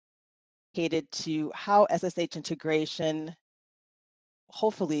dedicated to how SSH integration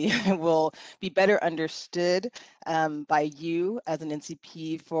hopefully will be better understood by you as an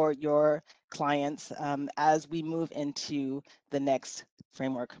NCP for your clients as we move into the next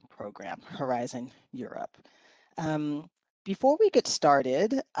framework program, Horizon Europe. Before we get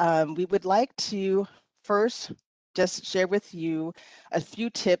started, we would like to first just share with you a few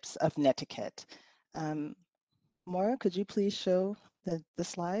tips of netiquette. Maura, could you please show the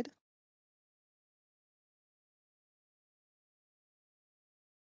slide?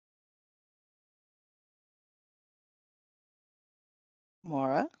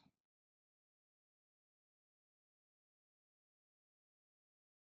 Maura?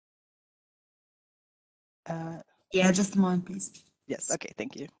 Yeah, just a moment, please. Yes, okay,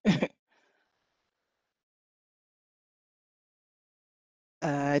 thank you.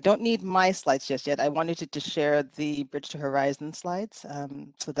 I don't need my slides just yet. I wanted to share the Bridge to Horizon slides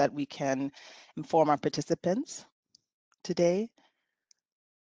so that we can inform our participants today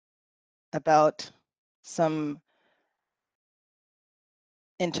about some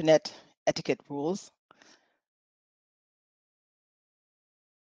internet etiquette rules.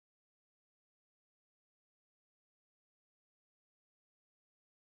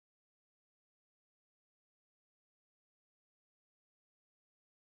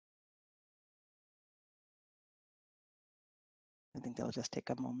 I think they'll just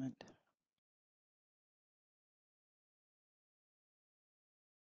take a moment.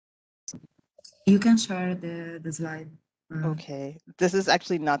 You can share the slide. Okay, this is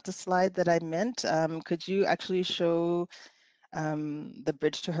actually not the slide that I meant. Could you actually show the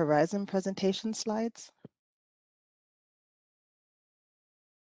Bridge to Horizon presentation slides?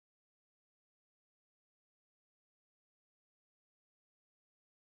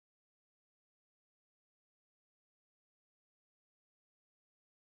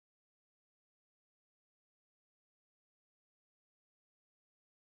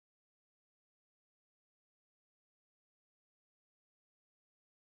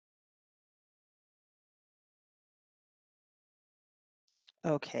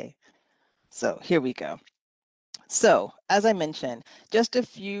 Okay, so here we go. So, as I mentioned, just a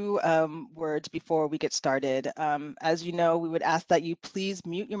few words before we get started. As you know, we would ask that you please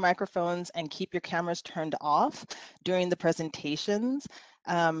mute your microphones and keep your cameras turned off during the presentations.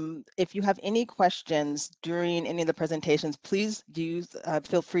 If you have any questions during any of the presentations, please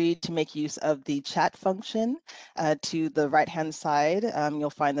feel free to make use of the chat function to the right-hand side.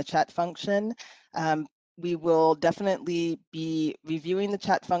 You'll find the chat function. We will definitely be reviewing the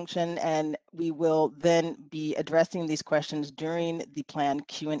chat function, and we will then be addressing these questions during the planned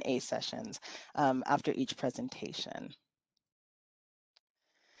Q&A sessions after each presentation.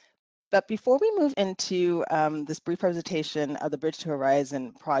 But before we move into this brief presentation of the Bridge to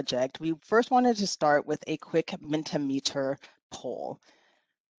Horizon project, we first wanted to start with a quick Mentimeter poll.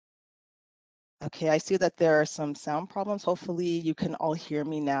 Okay, I see that there are some sound problems. Hopefully you can all hear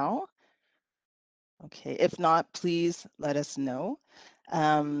me now. Okay, if not, please let us know.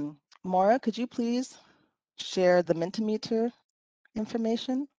 Maura, could you please share the Mentimeter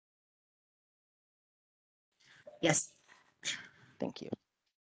information? Yes. Thank you.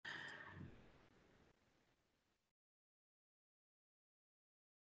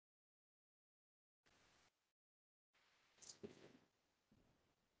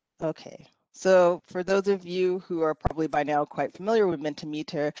 Okay, so for those of you who are probably by now quite familiar with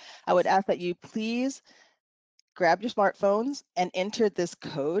Mentimeter, I would ask that you please grab your smartphones and enter this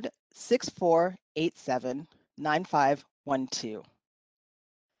code 64879512.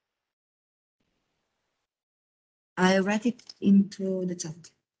 I write it into the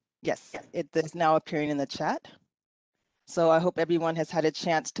chat. Yes, it is now appearing in the chat. So I hope everyone has had a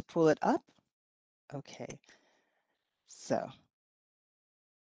chance to pull it up. Okay, so.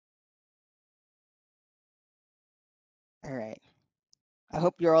 All right. I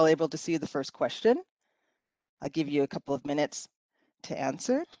hope you're all able to see the first question. I'll give you a couple of minutes to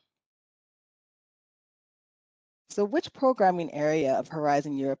answer. So which programming area of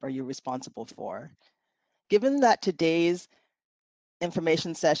Horizon Europe are you responsible for? Given that today's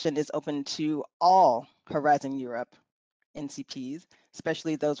information session is open to all Horizon Europe NCPs,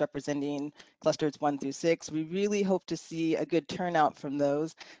 especially those representing clusters 1 through 6, we really hope to see a good turnout from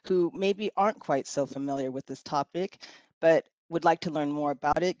those who maybe aren't quite so familiar with this topic, but would like to learn more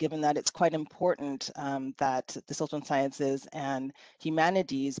about it, given that it's quite important that the social sciences and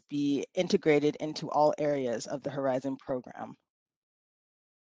humanities be integrated into all areas of the Horizon program.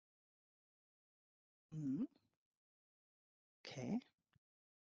 Okay.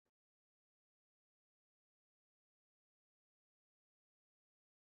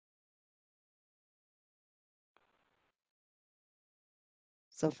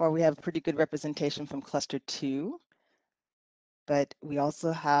 So far, we have pretty good representation from cluster 2, but we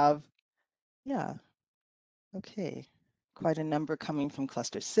also have, yeah, okay, quite a number coming from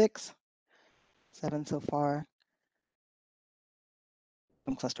cluster 6, 7 so far.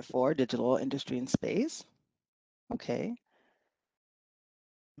 From cluster 4, digital, industry, and space. Okay.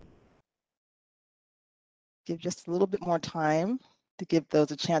 Give just a little bit more time to give those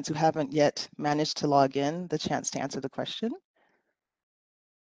a chance who haven't yet managed to log in the chance to answer the question.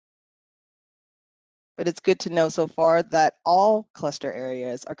 But it's good to know so far that all cluster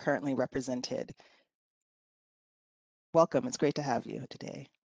areas are currently represented. Welcome, it's great to have you today.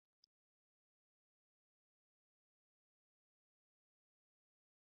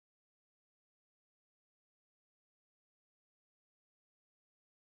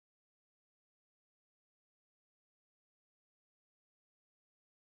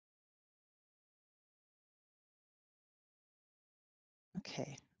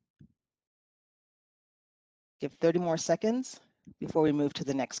 Okay. Give 30 more seconds before we move to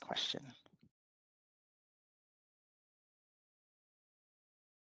the next question.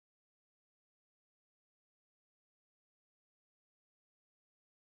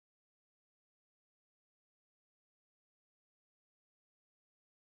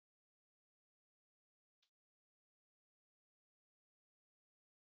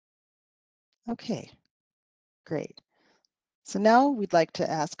 Okay, great. So now we'd like to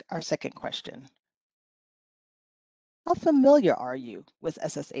ask our second question. How familiar are you with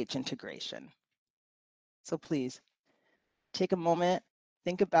SSH integration? So please take a moment,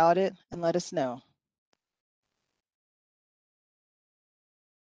 think about it, and let us know.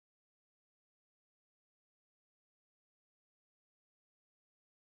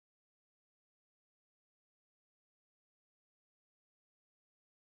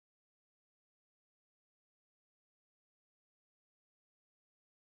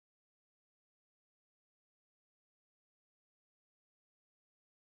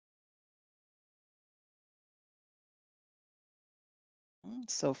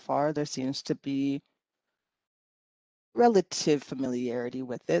 So far, there seems to be relative familiarity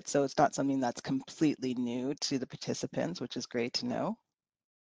with it, so it's not something that's completely new to the participants, which is great to know.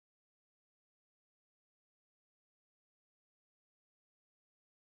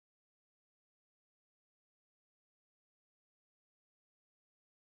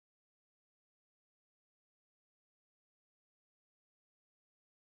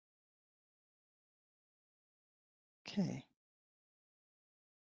 Okay.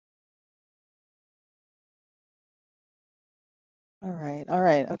 All right, all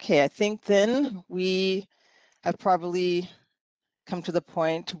right. Okay, I think then we have probably come to the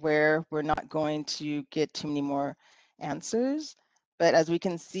point where we're not going to get too many more answers. But as we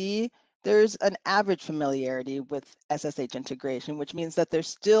can see, there's an average familiarity with SSH integration, which means that there's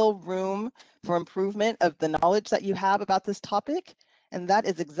still room for improvement of the knowledge that you have about this topic. And that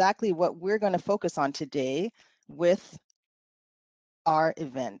is exactly what we're going to focus on today with our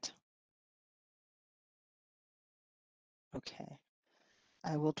event. Okay,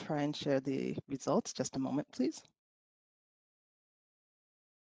 I will try and share the results. Just a moment, please.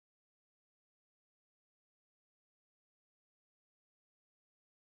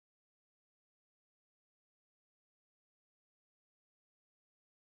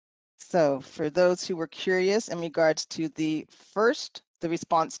 So for those who were curious in regards to the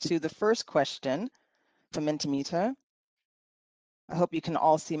response to the first question from Mentimeter, I hope you can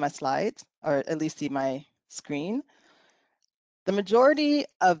all see my slides, or at least see my screen. The majority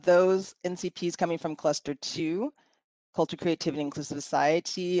of those NCPs coming from cluster 2, culture, creativity, inclusive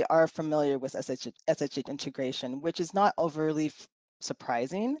society, are familiar with SSH integration, which is not overly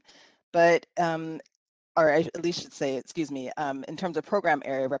surprising, but or I at least should say, excuse me, in terms of program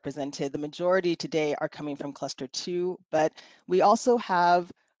area represented, the majority today are coming from cluster 2, but we also have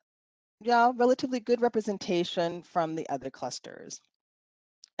relatively good representation from the other clusters.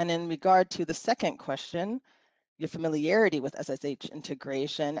 And in regard to the second question, your familiarity with SSH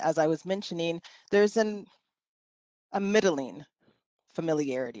integration, as I was mentioning, there's a middling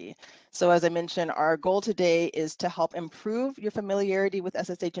familiarity. So as I mentioned, our goal today is to help improve your familiarity with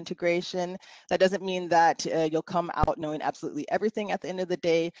SSH integration. That doesn't mean that you'll come out knowing absolutely everything at the end of the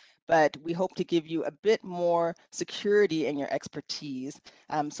day, but we hope to give you a bit more security in your expertise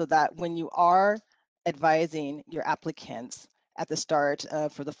so that when you are advising your applicants at the start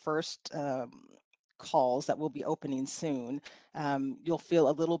for the first calls that will be opening soon, you'll feel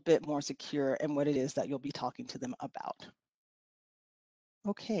a little bit more secure in what it is that you'll be talking to them about.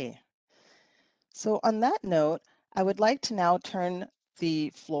 Okay, so on that note, I would like to now turn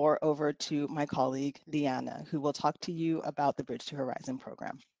the floor over to my colleague, Liana, who will talk to you about the Bridge to Horizon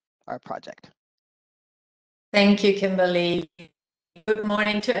program, our project. Thank you, Kimberly. Good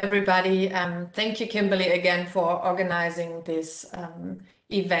morning to everybody. Thank you, Kimberly, again for organizing this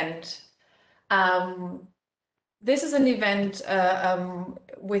event. This is an event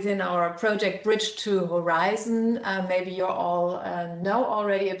within our project Bridge to Horizon. Maybe you all know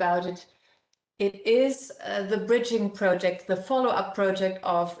already about it. It is the bridging project, the follow-up project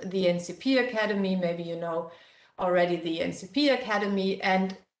of the NCP Academy. Maybe you know already the NCP Academy.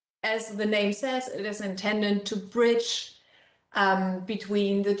 And as the name says, it is intended to bridge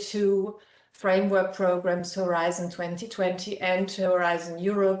between the two framework programs, Horizon 2020 and Horizon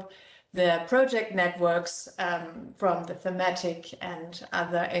Europe, the project networks from the thematic and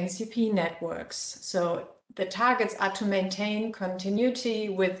other NCP networks. So the targets are to maintain continuity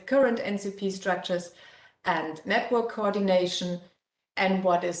with current NCP structures and network coordination. And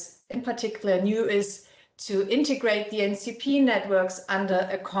what is in particular new is to integrate the NCP networks under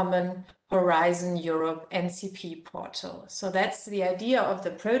a common Horizon Europe NCP portal. So that's the idea of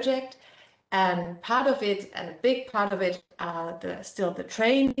the project. And part of it, and a big part of it, are still the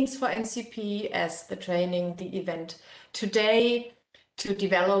trainings for NCP, as the event today, to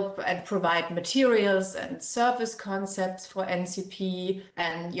develop and provide materials and service concepts for NCP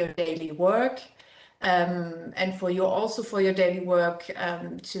and your daily work. And for your daily work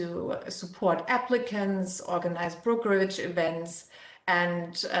to support applicants, organize brokerage events,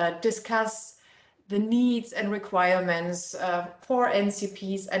 and discuss the needs and requirements for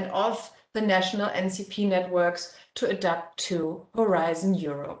NCPs and of the national NCP networks to adapt to Horizon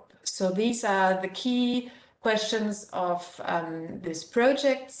Europe. So these are the key questions of this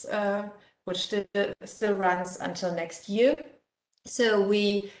project, which still runs until next year. So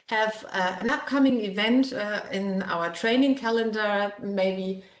we have an upcoming event in our training calendar.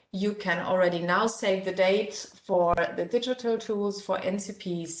 Maybe you can already now save the date for the digital tools for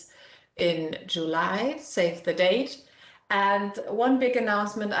NCPs in July. Save the date. And one big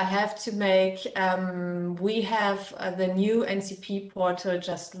announcement I have to make, we have the new NCP portal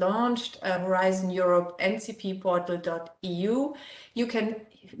just launched, Horizon Europe NCP portal.eu. You can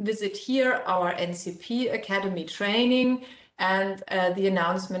visit here our NCP Academy training and the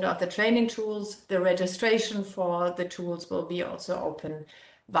announcement of the training tools. The registration for the tools will be also open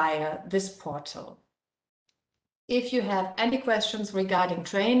via this portal. If you have any questions regarding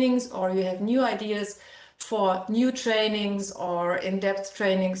trainings, or you have new ideas for new trainings or in-depth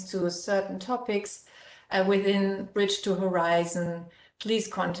trainings to certain topics within Bridge to Horizon, please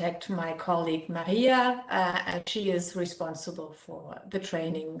contact my colleague Maria, and she is responsible for the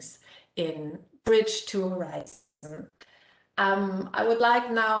trainings in Bridge to Horizon. I would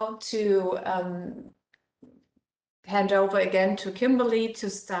like now to hand over again to Kimberly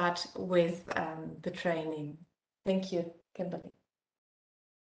to start with the training. Thank you, Kimberly.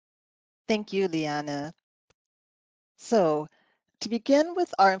 Thank you, Liana. So, to begin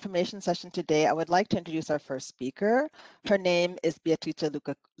with our information session today, I would like to introduce our first speaker. Her name is Beatrice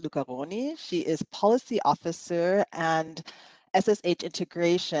Lucaroni. She is Policy Officer and SSH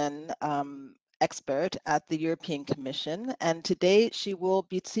Integration expert at the European Commission, and today she will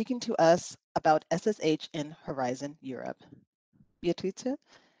be speaking to us about SSH in Horizon Europe. Beatrice,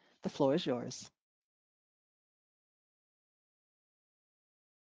 the floor is yours.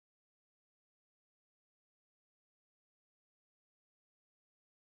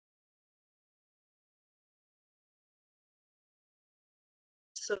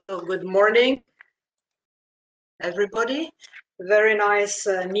 So good morning, everybody. Very nice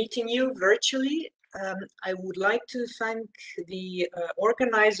meeting you virtually. I would like to thank the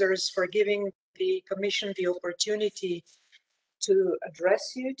organizers for giving the Commission the opportunity to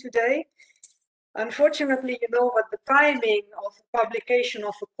address you today. Unfortunately, you know what, the timing of publication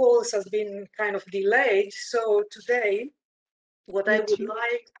of the calls has been kind of delayed. So today, what I would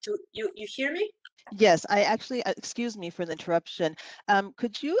like to, you hear me? Yes, I actually, excuse me for the interruption.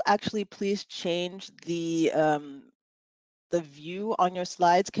 Could you actually please change the view on your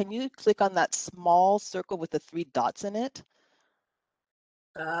slides? Can you click on that small circle with the 3 dots in it?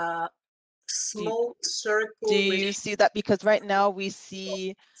 Small circle. Do you see that? Because right now we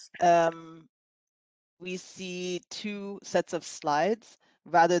see 2 sets of slides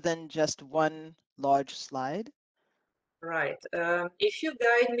rather than just one large slide. Right. If you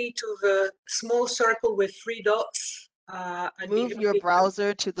guide me to the small circle with 3 dots, move your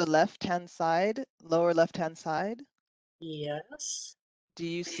browser to the left-hand side, lower left-hand side. Yes. Do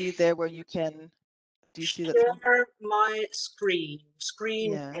you see there where you can, do you see that? Share my screen.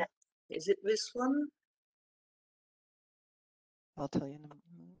 Yeah. Is it this one? I'll tell you in a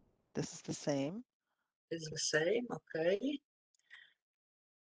moment. This is the same. Is the same, okay.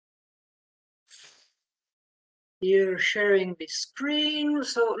 You're sharing the screen,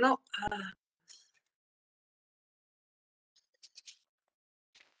 so no.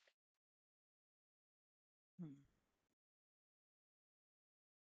 Hmm.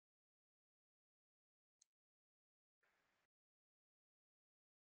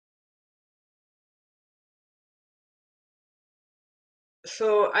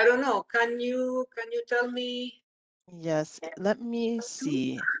 So I don't know. Can you tell me? Yes, let me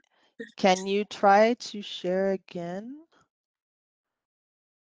see. Can you try to share again?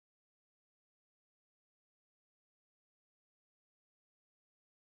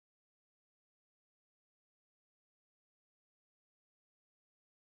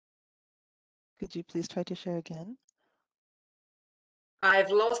 Could you please try to share again? I've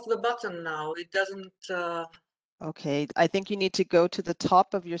lost the button now. It doesn't. Okay, I think you need to go to the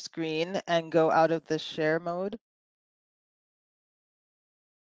top of your screen and go out of the share mode.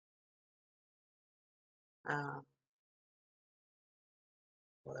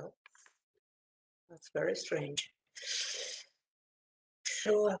 Well, that's very strange.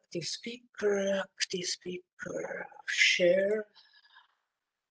 Show active speaker, share.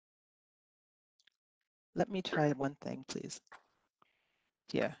 Let me try one thing, please.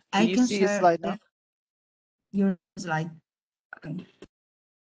 Here, do I you can see a share slide now? your slide. Okay.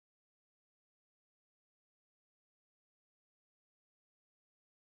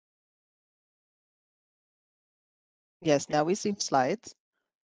 Yes, now we see slides.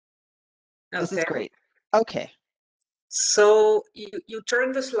 This is Okay. great. Okay, So you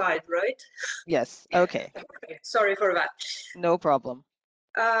turn the slide, right? yes, okay, Okay. Sorry for that. no problem.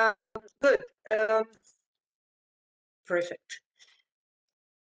 Good. Perfect.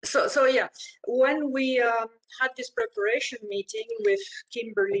 So yeah, when we had this preparation meeting with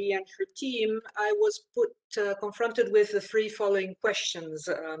Kimberly and her team, I was confronted with the three following questions.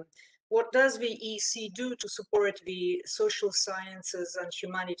 What does the EC do to support the social sciences and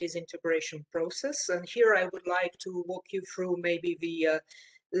humanities integration process? And here I would like to walk you through maybe the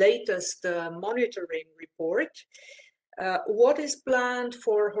latest monitoring report. What is planned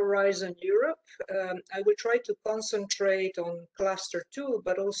for Horizon Europe? I will try to concentrate on cluster 2,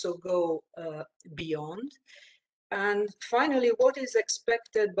 but also go beyond. And finally, what is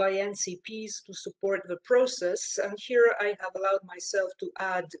expected by NCPs to support the process? And here I have allowed myself to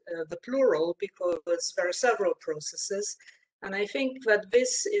add the plural because there are several processes. And I think that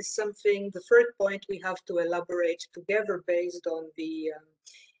this is something, the third point we have to elaborate together based on the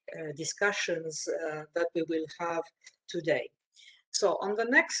discussions that we will have today. So on the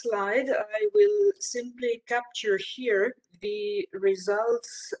next slide, I will simply capture here the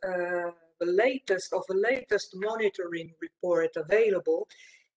results, the latest monitoring report available.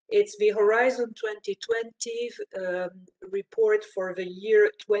 It's the Horizon 2020 report for the year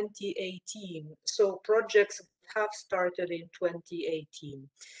 2018. So projects have started in 2018.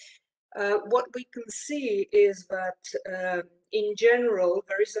 What we can see is that in general,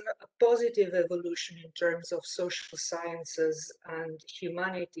 there is a positive evolution in terms of social sciences and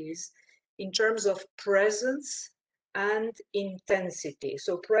humanities, in terms of presence and intensity.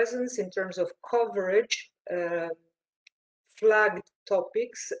 So presence in terms of coverage, flagged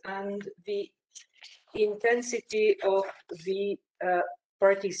topics, and the intensity of the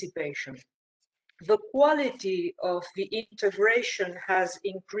participation. The quality of the integration has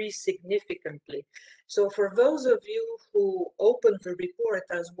increased significantly. So for those of you who opened the report,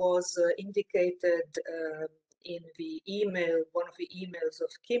 as was indicated in the email, one of the emails of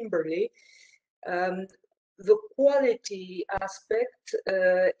Kimberly, the quality aspect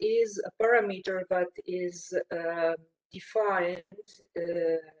is a parameter that is defined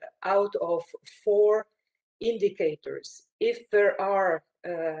out of 4 indicators. If there are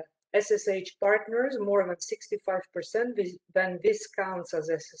SSH partners, more than 65%, then this counts as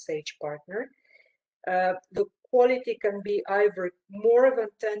SSH partner. The quality can be either more than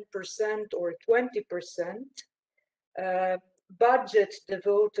 10% or 20%. Budget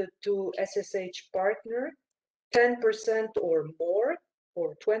devoted to SSH partner, 10% or more,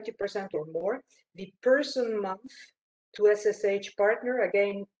 or 20% or more. The person month to SSH partner,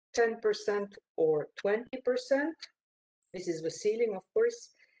 again, 10% or 20%. This is the ceiling, of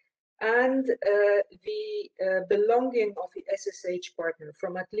course. And the belonging of the SSH partner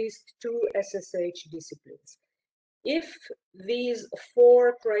from at least 2 SSH disciplines. If these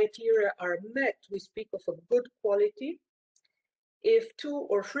 4 criteria are met, we speak of a good quality. If 2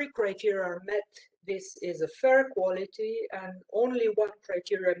 or 3 criteria are met, this is a fair quality, and only one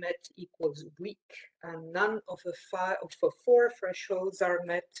criteria met equals weak, and none of the four thresholds are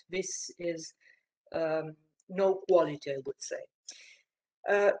met. This is no quality, I would say.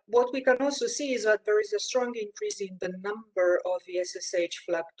 What we can also see is that there is a strong increase in the number of the SSH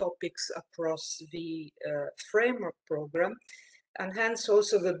flag topics across the framework program, and hence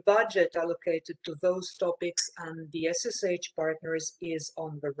also the budget allocated to those topics and the SSH partners is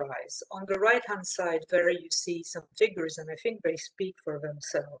on the rise. On the right-hand side there you see some figures, and I think they speak for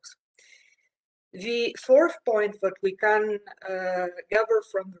themselves. The fourth point that we can gather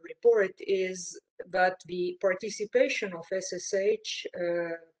from the report is that the participation of SSH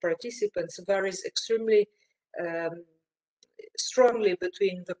participants varies extremely strongly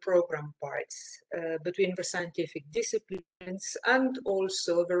between the program parts, between the scientific disciplines, and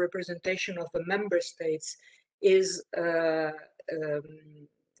also the representation of the member states is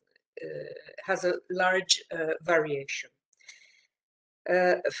has a large variation.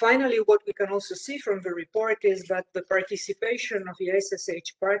 Finally, what we can also see from the report is that the participation of the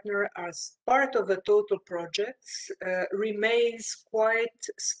SSH partner as part of the total projects remains quite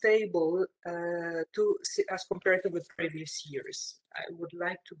stable as compared to the previous years. I would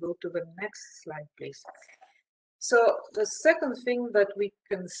like to go to the next slide, please. So the second thing that we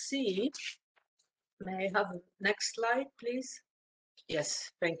can see, may I have the next slide, please? Yes,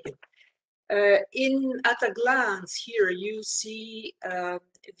 thank you. At a glance here, you see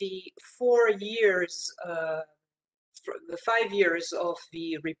the 4 years, the 5 years of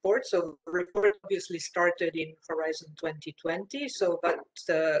the report. So the report obviously started in Horizon 2020, so that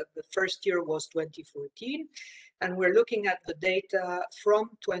the first year was 2014. And we're looking at the data from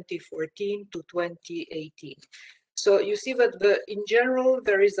 2014 to 2018. So you see that in general,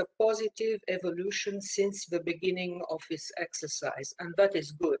 there is a positive evolution since the beginning of this exercise, and that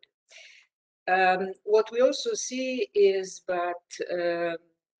is good. What we also see is that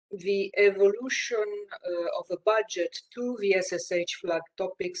the evolution of the budget to the SSH flag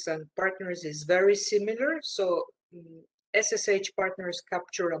topics and partners is very similar. So SSH partners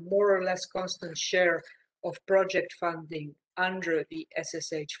capture a more or less constant share of project funding under the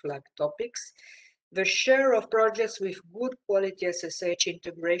SSH flag topics. The share of projects with good quality SSH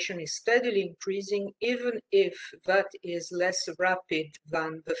integration is steadily increasing, even if that is less rapid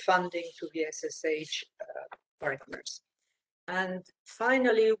than the funding to the SSH partners. And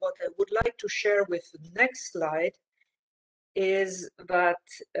finally, what I would like to share with the next slide is that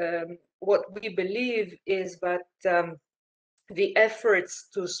what we believe is that the efforts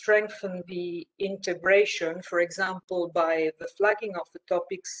to strengthen the integration, for example, by the flagging of the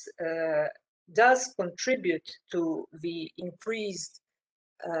topics, does contribute to the increased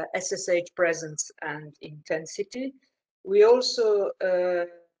SSH presence and intensity. We also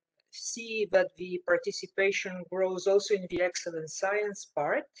see that the participation grows also in the excellent science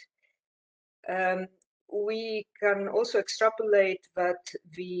part. We can also extrapolate that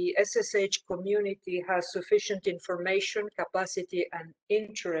the SSH community has sufficient information, capacity, and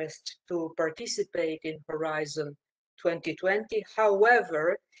interest to participate in Horizon 2020.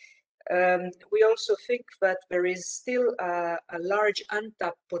 However, we also think that there is still a large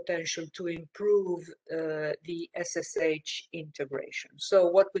untapped potential to improve the SSH integration. So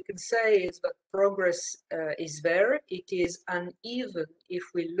what we can say is that progress is there. It is uneven if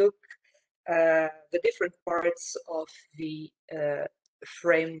we look the different parts of the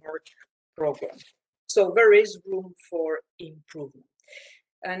framework program. So there is room for improvement.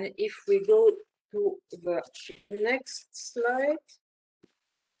 And if we go to the next slide.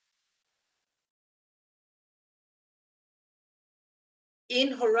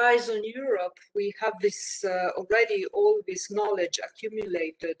 In Horizon Europe, we have this already all this knowledge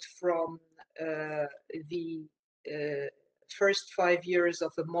accumulated from the first 5 years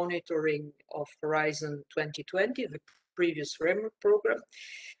of the monitoring of Horizon 2020, the previous framework program.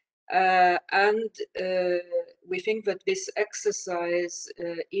 And we think that this exercise,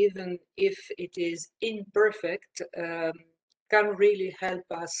 even if it is imperfect, can really help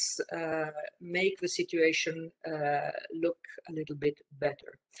us make the situation look a little bit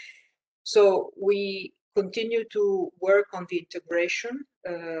better. So we continue to work on the integration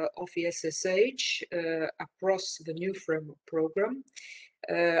of the SSH across the new framework program,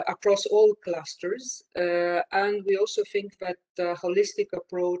 across all clusters. And we also think that the holistic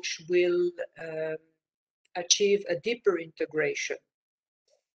approach will achieve a deeper integration.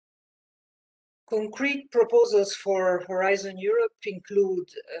 Concrete proposals for Horizon Europe include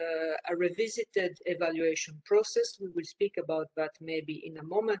a revisited evaluation process. We will speak about that maybe in a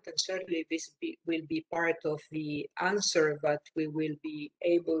moment, and certainly this will be part of the answer that we will be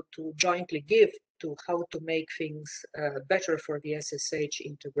able to jointly give to how to make things better for the SSH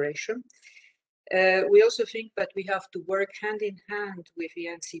integration. We also think that we have to work hand in hand with the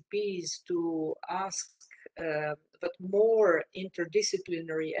NCPs to ask that more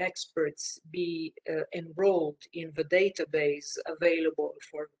interdisciplinary experts be enrolled in the database available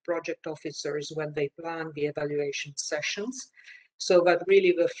for project officers when they plan the evaluation sessions, so that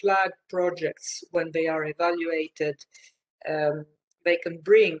really the flag projects, when they are evaluated, they can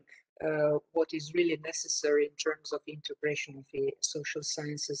bring what is really necessary in terms of integration of the social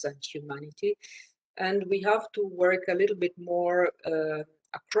sciences and humanity. And we have to work a little bit more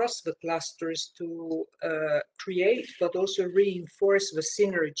across the clusters to create, but also reinforce the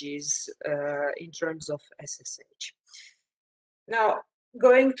synergies in terms of SSH. Now,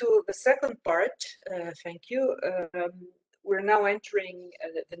 going to the second part, thank you. We're now entering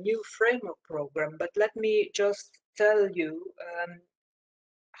the new framework program, but let me just tell you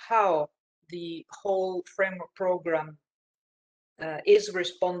how the whole framework program is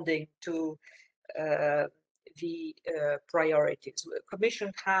responding to the priorities. The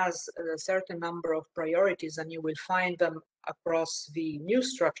Commission has a certain number of priorities, and you will find them across the new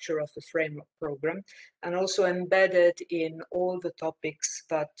structure of the framework program, and also embedded in all the topics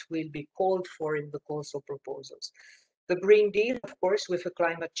that will be called for in the calls for proposals. The Green Deal, of course, with the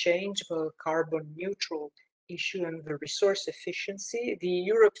climate change, the carbon neutral issue, and the resource efficiency. The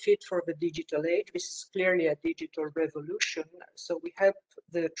Europe Fit for the Digital Age, this is clearly a digital revolution. So we help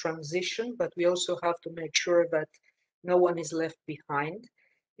the transition, but we also have to make sure that no one is left behind.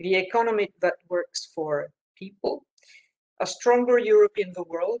 The economy that works for people. A stronger Europe in the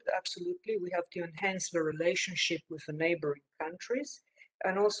world, absolutely. We have to enhance the relationship with the neighboring countries,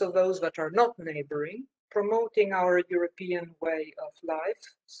 and also those that are not neighboring, promoting our European way of life.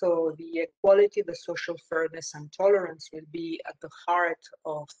 So the equality, the social fairness and tolerance will be at the heart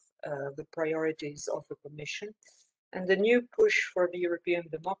of the priorities of the Commission. And the new push for the European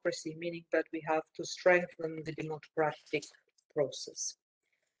democracy, meaning that we have to strengthen the democratic process.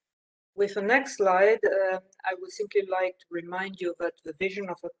 With the next slide, I would simply like to remind you that the vision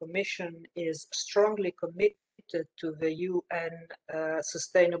of the Commission is strongly committed to the UN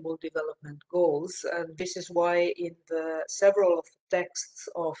Sustainable Development Goals. And this is why in the several of the texts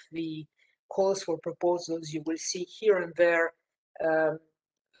of the calls for proposals, you will see here and there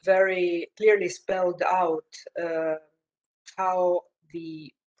very clearly spelled out how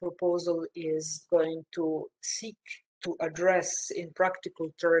the proposal is going to seek to address in practical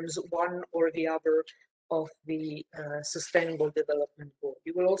terms one or the other of the Sustainable Development Goal.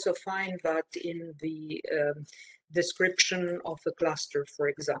 You will also find that in the description of the cluster, for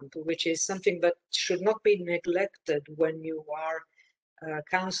example, which is something that should not be neglected when you are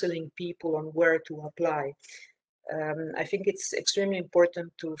counseling people on where to apply. I think it's extremely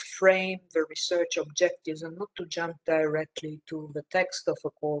important to frame the research objectives and not to jump directly to the text of a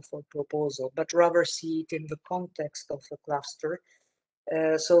call for proposal, but rather see it in the context of the cluster.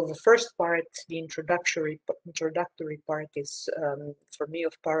 So the first part, the introductory part, is for me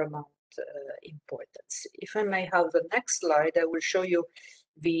of paramount importance. If I may have the next slide, I will show you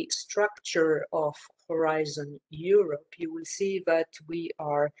the structure of Horizon Europe. You will see that we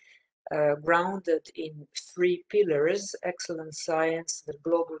are grounded in three pillars: excellent science, the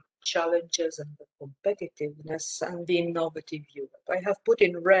global challenges and the competitiveness, and the innovative Europe. I have put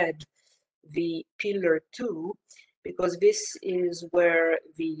in red the pillar 2 because this is where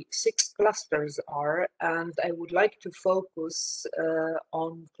the 6 clusters are, and I would like to focus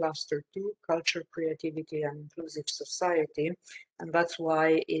on cluster 2, culture, creativity and inclusive society, and that's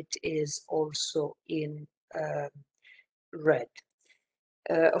why it is also in red.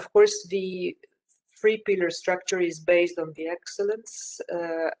 Of course, the 3-pillar structure is based on the excellence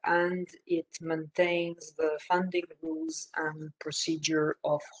and it maintains the funding rules and procedure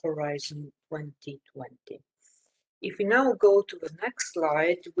of Horizon 2020. If we now go to the next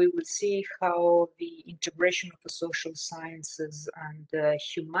slide, we will see how the integration of the social sciences and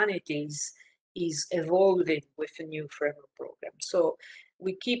humanities is evolving with the new framework program. So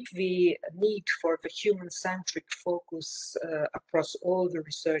we keep the need for the human-centric focus across all the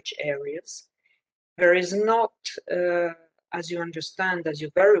research areas. There is not, as you understand, as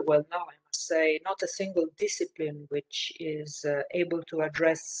you very well know, I must say, not a single discipline which is able to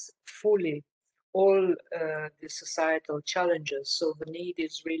address fully all the societal challenges. So the need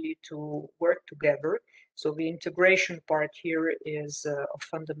is really to work together. So the integration part here is of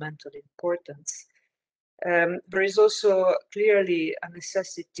fundamental importance. There is also clearly a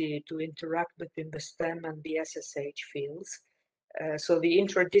necessity to interact between the STEM and the SSH fields. So the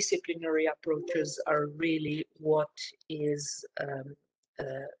interdisciplinary approaches are really what is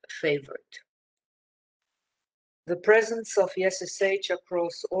favored. The presence of the SSH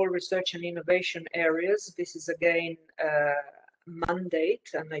across all research and innovation areas, this is again a mandate,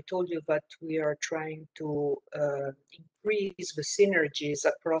 and I told you that we are trying to increase the synergies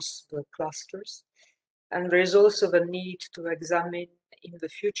across the clusters. And there is also the need to examine in the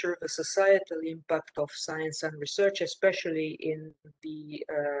future the societal impact of science and research, especially in the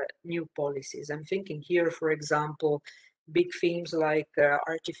new policies. I'm thinking here, for example, big themes like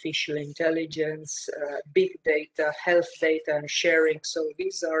artificial intelligence, big data, health data and sharing. So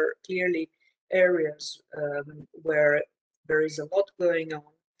these are clearly areas where there is a lot going on,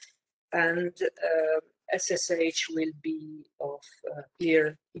 and SSH will be of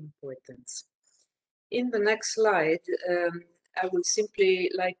clear importance. In the next slide, I would simply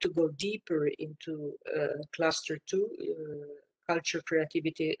like to go deeper into cluster 2, culture,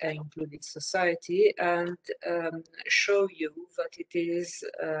 creativity, and included society, and show you that it is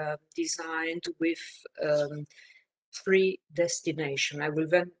designed with 3 destinations. I will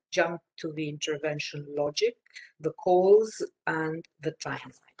then jump to the intervention logic, the calls, and the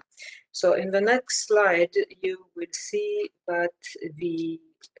timeline. So in the next slide, you will see that the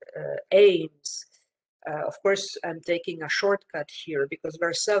aims, of course, I'm taking a shortcut here because there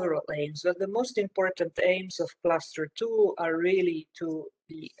are several aims, but the most important aims of cluster 2 are really to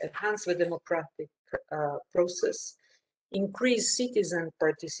enhance the democratic process, increase citizen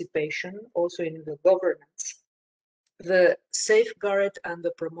participation, also in the governance, the safeguard and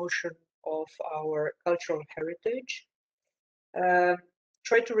the promotion of our cultural heritage,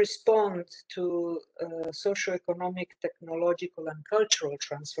 try to respond to socioeconomic, technological, and cultural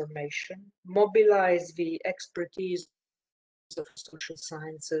transformation, mobilize the expertise of social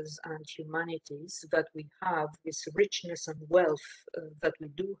sciences and humanities that we have, this richness and wealth that we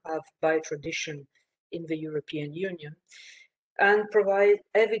do have by tradition in the European Union, and provide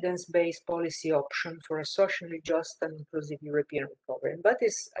evidence-based policy option for a socially just and inclusive European recovery. And that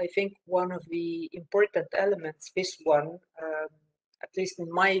is, I think, one of the important elements, this one, at least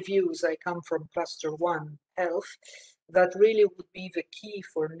in my views, I come from cluster 1, health, that really would be the key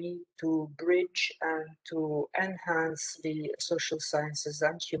for me to bridge and to enhance the social sciences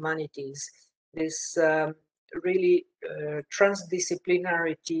and humanities. This really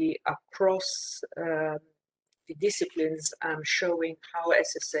transdisciplinarity across the disciplines, and showing how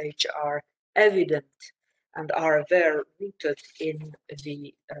SSH are evident and are there rooted in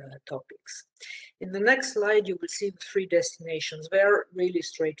the topics. In the next slide, you will see the 3 destinations. They're really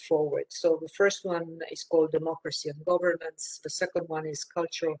straightforward. So the first one is called democracy and governance. The second one is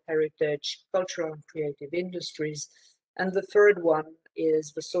cultural heritage, cultural and creative industries. And the third one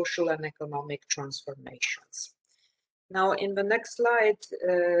is the social and economic transformations. Now, in the next slide,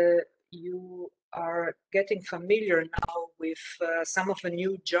 you are getting familiar now with some of the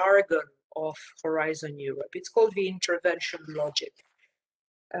new jargon of Horizon Europe. It's called the intervention logic.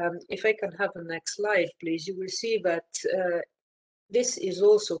 If I can have the next slide, please, you will see that this is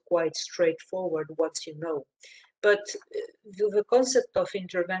also quite straightforward once you know. But the concept of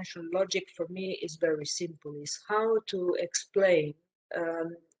intervention logic for me is very simple, is how to explain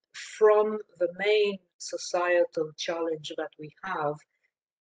from the main societal challenge that we have,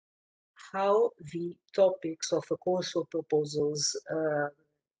 how the topics of the calls for proposals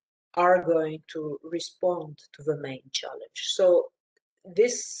are going to respond to the main challenge. So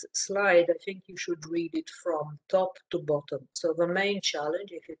this slide, I think you should read it from top to bottom. So the main challenge,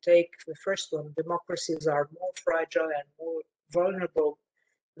 if you take the first one, democracies are more fragile and more vulnerable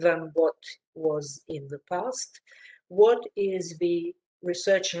than what was in the past. What is the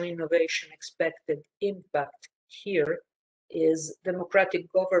research and innovation expected impact here? Is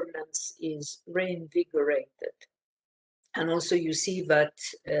democratic governance is reinvigorated. And also you see that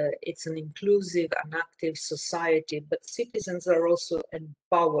it's an inclusive and active society, but citizens are also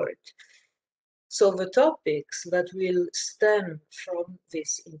empowered. So the topics that will stem from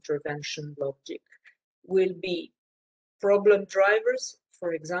this intervention logic will be problem drivers,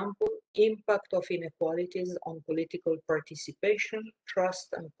 for example, impact of inequalities on political participation,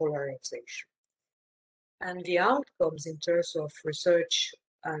 trust, and polarization. And the outcomes in terms of research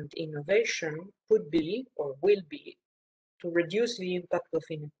and innovation could be, or will be, to reduce the impact of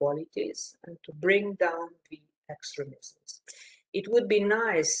inequalities and to bring down the extremisms. It would be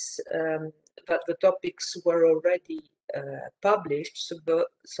nice that the topics were already published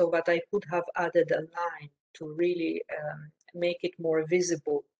so that I could have added a line to really make it more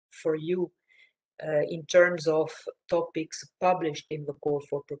visible for you in terms of topics published in the call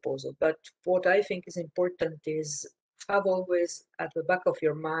for proposal. But what I think is important is have always at the back of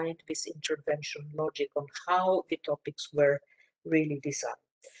your mind this intervention logic on how the topics were really designed.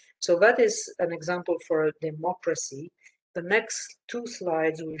 So that is an example for a democracy. The next two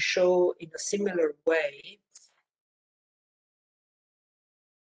slides will show in a similar way.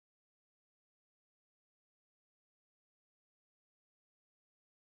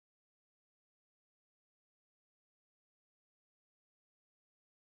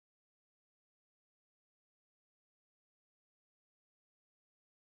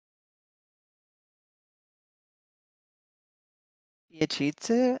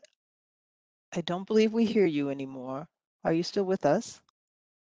 Beatrice, I don't believe we hear you anymore. Are you still with us?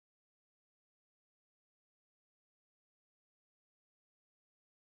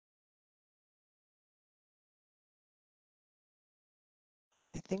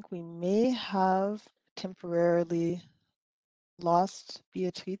 I think we may have temporarily lost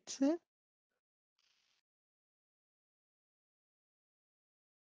Beatrice.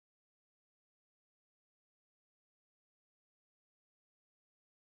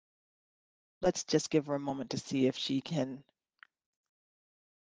 Let's just give her a moment to see if she can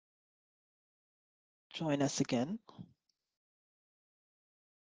join us again.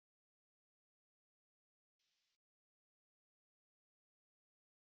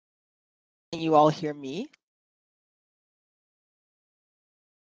 Can you all hear me?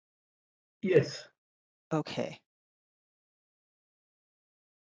 Yes. Okay.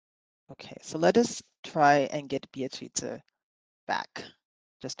 Okay, so let us try and get Beatrice back.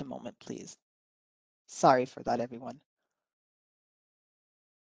 Just a moment, please. Sorry for that, everyone.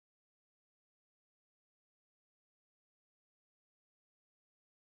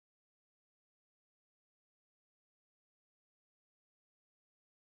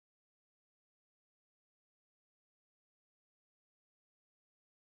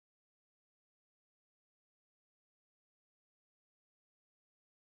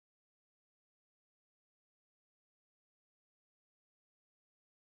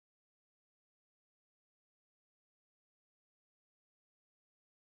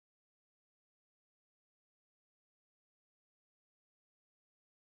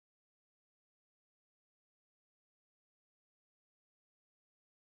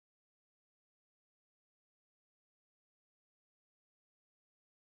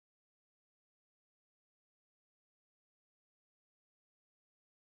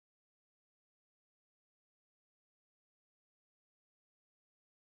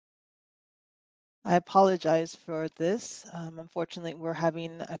 I apologize for this. Unfortunately, we're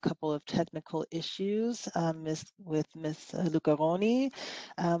having a couple of technical issues with Ms. Lucaroni.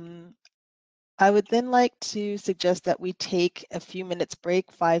 I would then like to suggest that we take a few minutes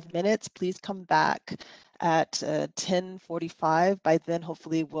break, 5 minutes. Please come back at 10:45. By then,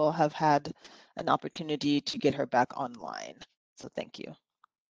 hopefully, we'll have had an opportunity to get her back online. So thank you.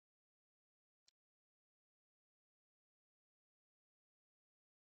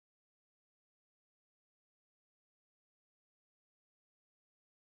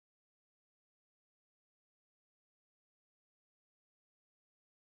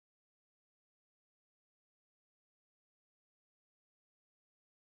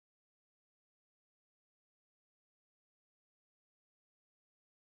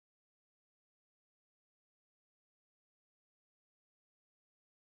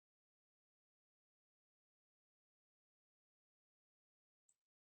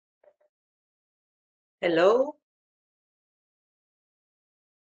 Hello?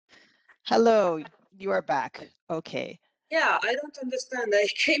 Hello, you are back. Okay. Yeah, I don't understand. I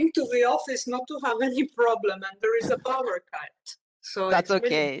came to the office not to have any problem, and there is a power cut. So That's it's really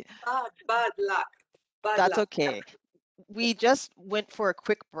okay. bad luck. Bad That's luck. okay. We just went for a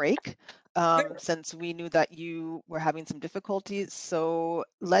quick break since we knew that you were having some difficulties. So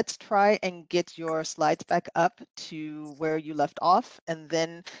let's try and get your slides back up to where you left off, and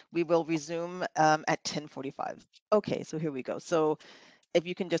then we will resume at 10:45. Okay, so here we go. So if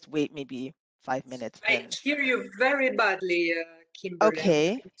you can just wait maybe 5 minutes, I then. hear you very badly, Kimberly.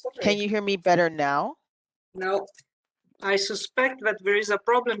 Okay. I'm sorry. Can you hear me better now? No, I suspect that there is a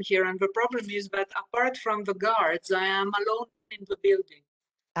problem here, and the problem is that apart from the guards, I am alone in the building.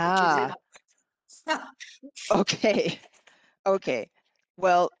 Ah, okay. Okay.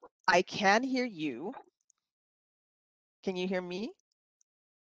 Well, I can hear you. Can you hear me?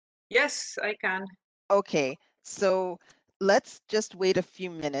 Yes, I can. Okay, so let's just wait a few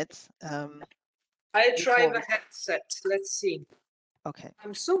minutes. I try Before the we, headset. Let's see. okay,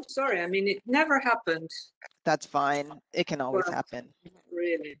 I'm so sorry. I mean, it never happened. that's fine. It can always Well, happen. not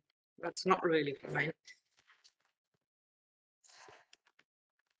really. That's not really fine.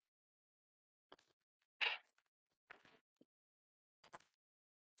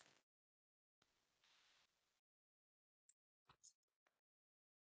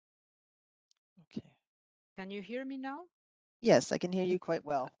 Can you hear me now? Yes, I can hear you quite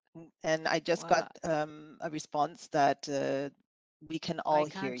well. And I just Well, got a response that we can all I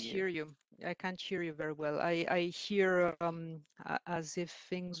hear can't you. hear you. I can't hear you very well. I hear as if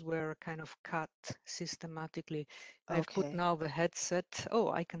things were kind of cut systematically. I've put Okay. now the headset.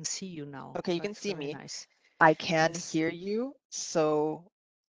 Oh, I can see you now. Okay, you can That's see very me. nice. I can Yes. hear you, so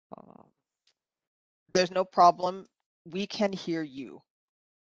Uh, there's no problem. We can hear you.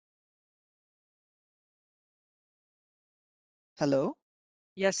 Hello?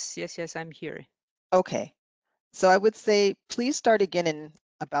 yes, yes, yes, I'm here. Okay. So I would say, please start again in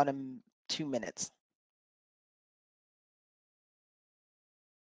about 2 minutes.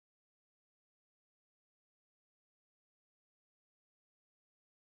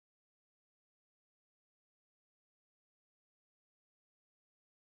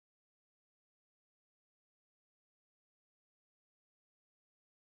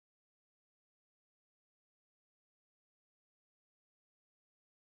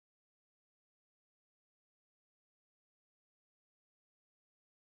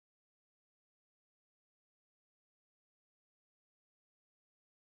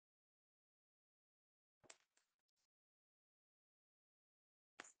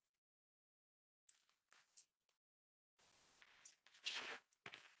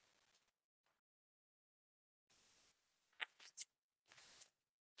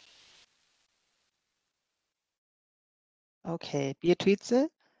 Okay, Beatrice,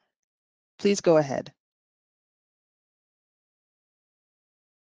 please go ahead.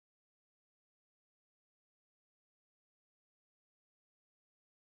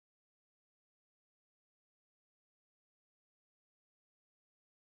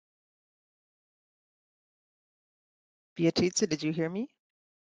 Beatrice, did you hear me?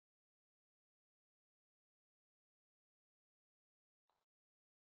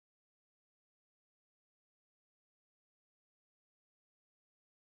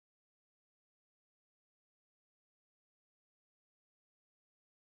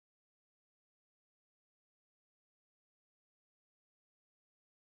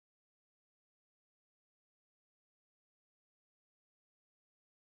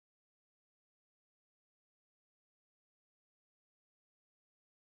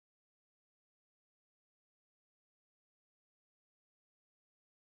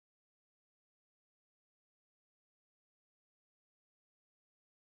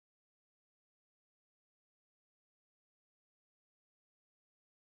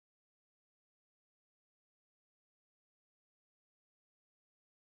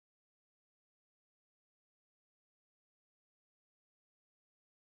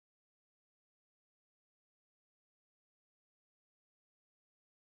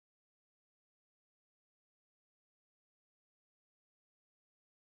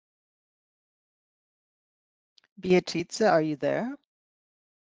 Beatrice, are you there?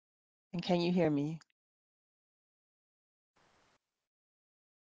 And can you hear me?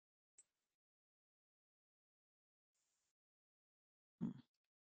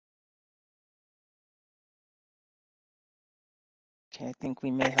 Okay, I think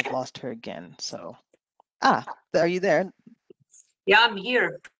we may have lost her again. So, are you there? Yeah, I'm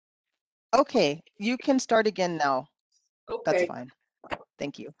here. Okay, you can start again now. That's Okay. fine.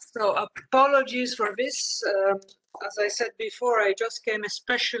 Thank you. So apologies for this. As I said before, I just came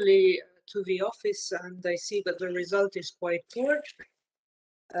especially to the office and I see that the result is quite poor.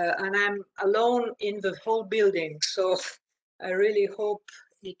 And I'm alone in the whole building, so I really hope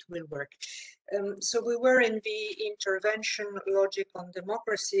it will work. So we were in the intervention logic on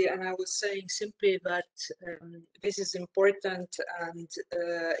democracy, and I was saying simply that this is important and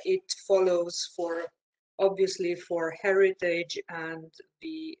it follows for, obviously, for heritage and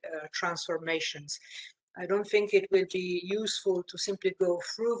the transformations. I don't think it will be useful to simply go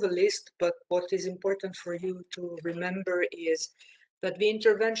through the list, but what is important for you to remember is that the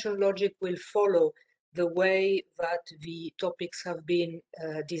intervention logic will follow the way that the topics have been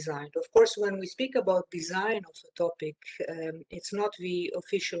designed. Of course, when we speak about design of a topic, it's not the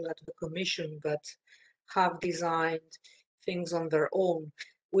official at the Commission that have designed things on their own.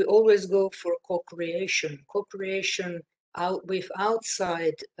 We always go for co-creation. Co-creation with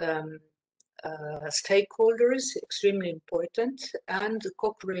outside stakeholders, extremely important, and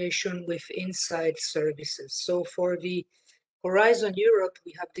co-creation with inside services. So for the Horizon Europe,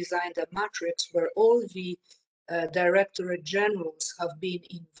 we have designed a matrix where all the directorate generals have been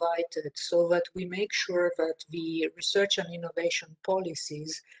invited so that we make sure that the research and innovation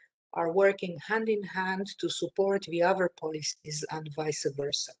policies are working hand in hand to support the other policies and vice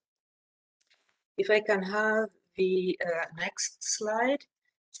versa. If I can have the next slide.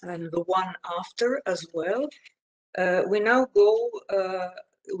 and the one after as well. We now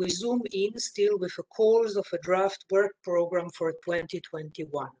we zoom in still with the calls of a draft work program for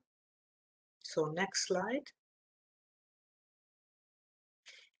 2021. So next slide.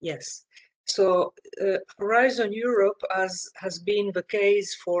 Yes. So Horizon Europe, as has been the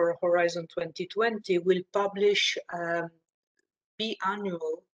case for Horizon 2020, will publish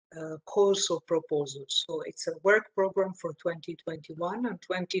biannual calls or proposals. So it's a work program for 2021 and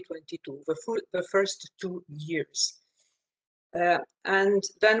 2022, the first 2 years. And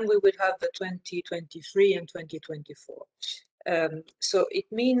then we will have the 2023 and 2024. So it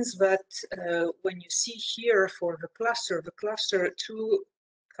means that when you see here for the cluster 2,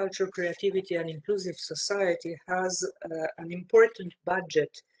 culture, creativity and inclusive society, has an important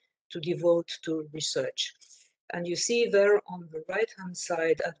budget to devote to research. And you see there on the right-hand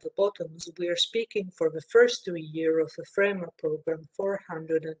side at the bottoms, we are speaking for the first 2 years of the framework program,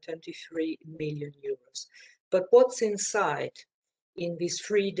 423 million euros. But what's inside in these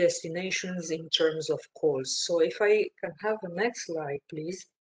 3 destinations in terms of calls? So if I can have the next slide, please.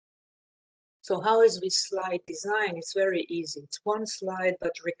 So how is this slide designed? It's very easy. It's one slide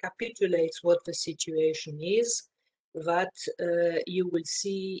that recapitulates what the situation is, that you will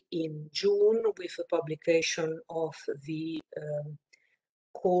see in June with the publication of the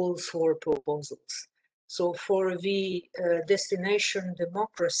calls for proposals. So for the destination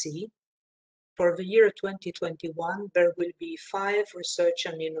democracy, for the year 2021, there will be 5 research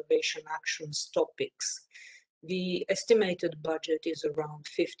and innovation actions topics. The estimated budget is around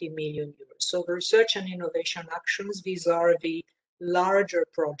 50 million euros. So the research and innovation actions, these are the larger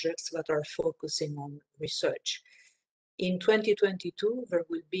projects that are focusing on research. In 2022, there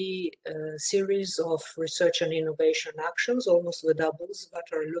will be a series of research and innovation actions, almost the doubles,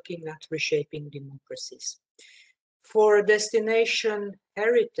 that are looking at reshaping democracies. For destination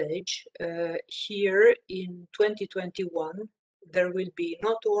heritage, here in 2021, there will be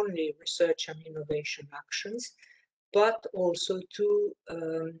not only research and innovation actions, but also 2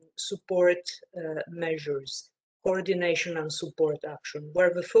 support measures, coordination and support action,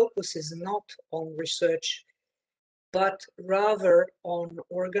 where the focus is not on research, but rather on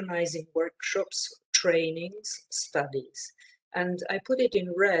organizing workshops, trainings, studies. And I put it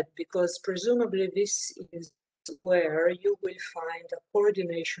in red because presumably this is where you will find a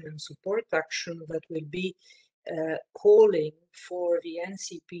coordination and support action that will be calling for the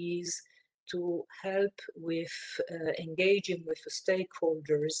NCPs to help with engaging with the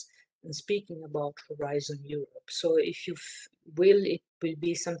stakeholders and speaking about Horizon Europe. So if you will, it will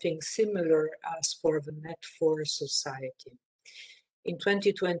be something similar as for the Net for Society. In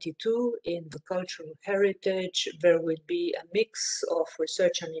 2022, in the cultural heritage, there will be a mix of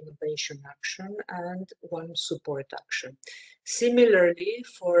research and innovation action and 1 support action. Similarly,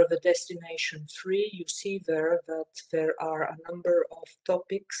 for the destination 3, you see there that there are a number of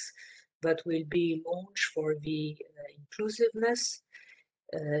topics that will be launched for the inclusiveness.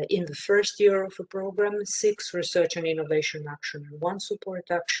 In the first year of the program, 6 research and innovation action and 1 support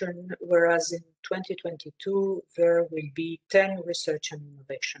action, whereas in 2022, there will be 10 research and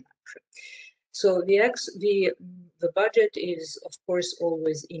innovation action. So the budget is, of course,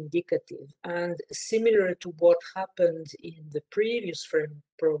 always indicative, and similar to what happened in the previous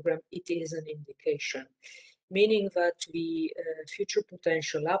framework program, it is an indication, meaning that the future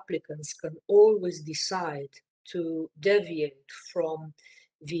potential applicants can always decide to deviate from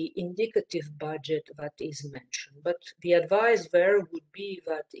the indicative budget that is mentioned. But the advice there would be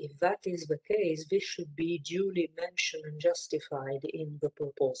that if that is the case, this should be duly mentioned and justified in the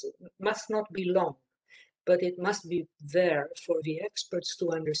proposal. It must not be long, but it must be there for the experts to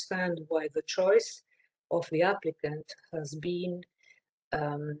understand why the choice of the applicant has been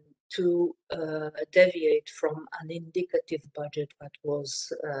to deviate from an indicative budget that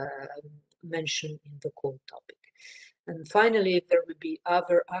was mentioned in the call topic. And finally, there will be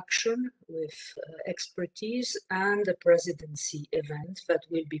other action with expertise and a presidency event that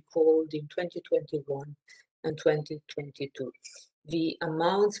will be called in 2021 and 2022. The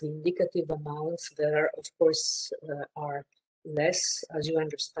amounts, the indicative amounts there, of course, are less, as you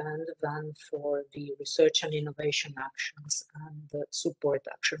understand, than for the research and innovation actions and the support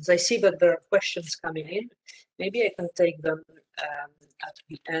actions. I see that there are questions coming in. Maybe I can take them at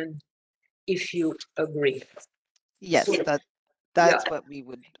the end if you agree. Yes, So, that's what we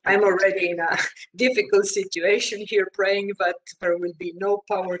would. I'm already in a difficult situation here, praying that there will be no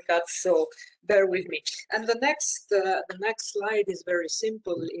power cuts, so bear with me. And the next slide is very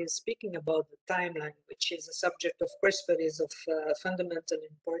simple, is speaking about the timeline, which is a subject, of course, that is of fundamental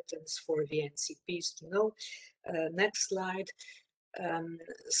importance for the NCPs to know. Next slide.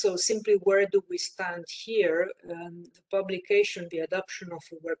 So simply, where do we stand here? The publication, the adoption of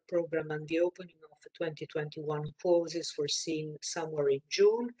a work program and the opening of the 2021 calls is foreseen somewhere in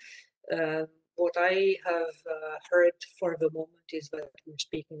June. What I have heard for the moment is that we're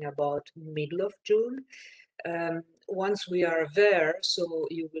speaking about middle of June. Once we are there, so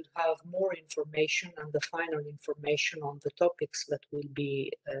you will have more information and the final information on the topics that will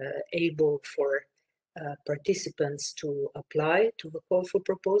be able for participants to apply to the call for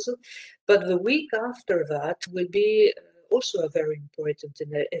proposal. But the week after that will be also a very important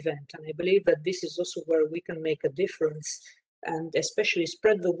event. And I believe that this is also where we can make a difference and especially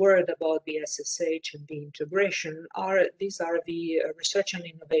spread the word about the SSH and the integration. These are the Research and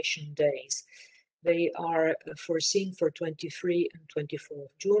Innovation Days. They are foreseen for 23 and 24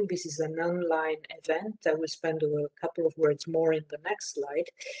 of June. This is an online event. I will spend a couple of words more in the next slide.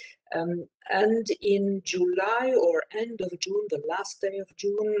 And in July or end of June, the last day of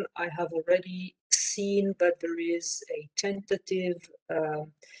June, I have already seen that there is a tentative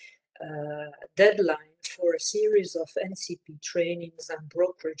deadline for a series of NCP trainings and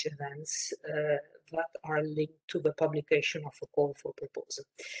brokerage events that are linked to the publication of a call for proposal.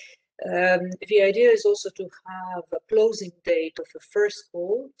 The idea is also to have a closing date of the first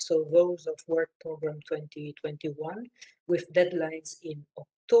call, so those of Work Program 2021, with deadlines in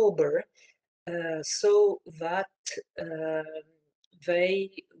October, so that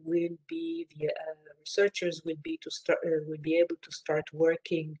they will be, the researchers will be able to start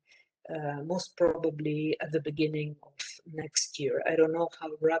working most probably at the beginning of next year. I don't know how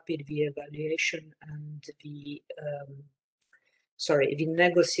rapid the evaluation and the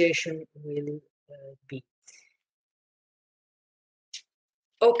negotiation will be.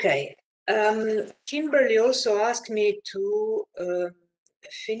 Okay, Kimberly also asked me to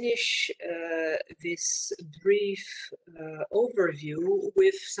finish this brief overview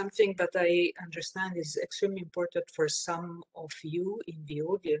with something that I understand is extremely important for some of you in the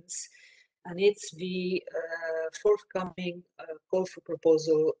audience, and it's the forthcoming call for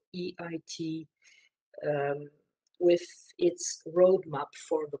proposal EIT with its roadmap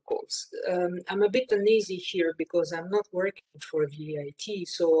for the calls. I'm a bit uneasy here because I'm not working for the EIT,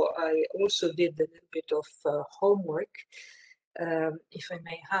 so I also did a little bit of homework. If I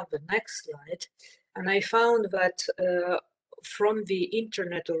may have the next slide. And I found that from the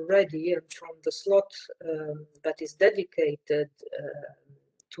internet already and from the slot that is dedicated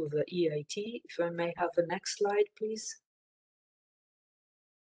to the EIT, if I may have the next slide, please.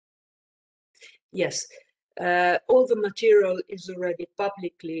 Yes, all the material is already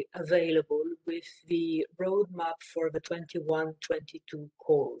publicly available with the roadmap for the 21-22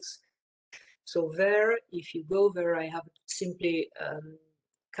 calls. So there, if you go there, I have simply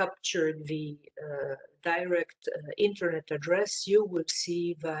captured the direct internet address. You will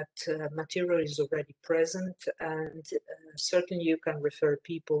see that material is already present, and certainly you can refer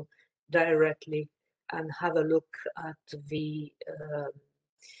people directly and have a look at the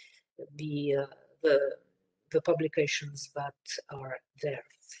publications that are there.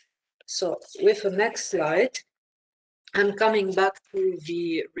 So with the next slide, I'm coming back to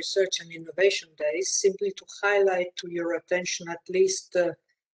the Research and Innovation Days, simply to highlight to your attention at least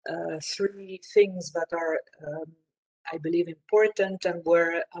three things that are, I believe, important and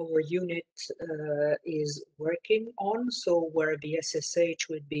where our unit is working on, so where the SSH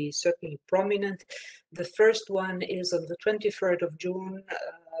will be certainly prominent. The first one is on the 23rd of June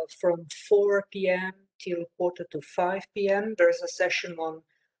from 4 p.m. till 4:45 p.m. There's a session on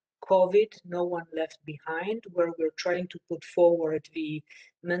COVID, No One Left Behind, where we're trying to put forward the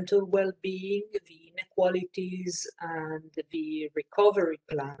mental well-being, the inequalities, and the recovery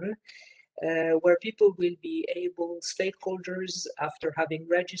plan, where people will be able, stakeholders, after having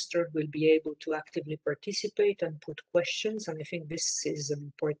registered, will be able to actively participate and put questions. And I think this is an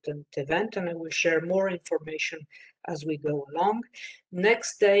important event, and I will share more information as we go along.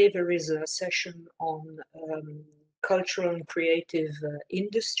 Next day, there is a session on cultural and creative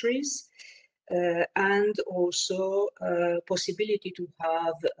industries, and also possibility to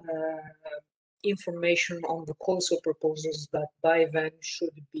have information on the calls for proposals that by then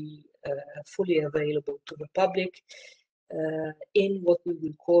should be fully available to the public in what we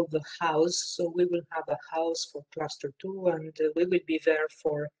will call the house. So we will have a house for cluster 2, and we will be there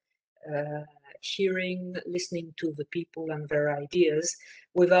for hearing, listening to the people and their ideas,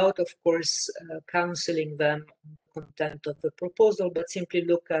 without, of course, counseling them on the content of the proposal, but simply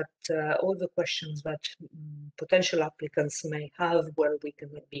look at all the questions that potential applicants may have where we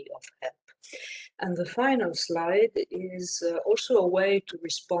can be of help. And the final slide is also a way to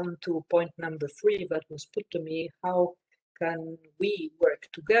respond to point number 3 that was put to me: how can we work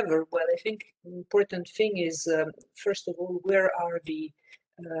together? Well, I think the important thing is, first of all, where are the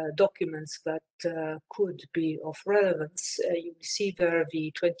documents that could be of relevance? You see there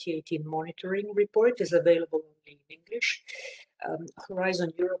the 2018 monitoring report is available only in English.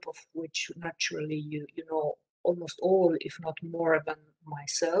 Horizon Europe, of which naturally you know almost all, if not more than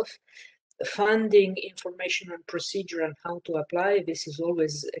myself. Funding, information and procedure and how to apply, this is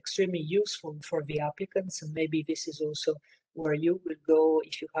always extremely useful for the applicants, and maybe this is also where you will go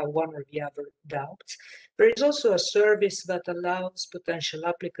if you have one or the other doubts. There is also a service that allows potential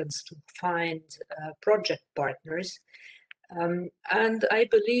applicants to find project partners. And I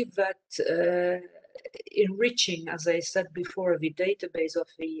believe that enriching, as I said before, the database of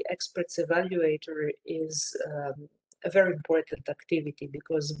the experts evaluator is a very important activity,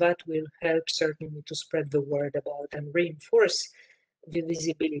 because that will help certainly to spread the word about and reinforce the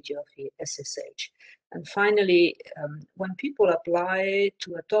visibility of the SSH. And finally, when people apply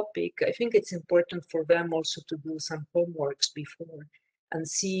to a topic, I think it's important for them also to do some homeworks before and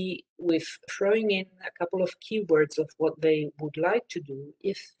see, with throwing in a couple of keywords of what they would like to do,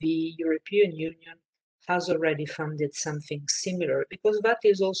 if the European Union has already funded something similar, because that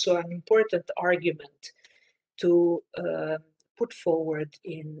is also an important argument to put forward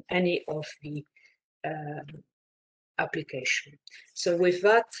in any of the application. So with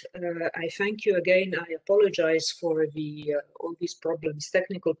that, I thank you again. I apologize for the all these problems,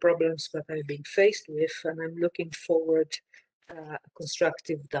 technical problems that I've been faced with, and I'm looking forward a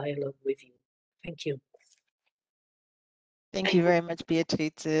constructive dialogue with you. Thank you. Thank you very much,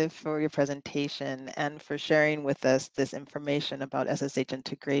 Beatrice, for your presentation and for sharing with us this information about SSH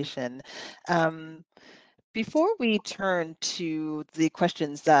integration. Before we turn to the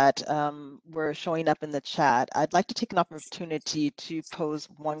questions that were showing up in the chat, I'd like to take an opportunity to pose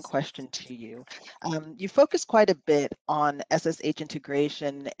one question to you. You focused quite a bit on SSH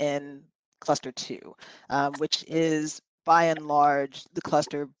integration in cluster 2, which is by and large the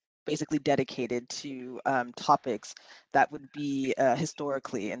cluster basically dedicated to topics that would be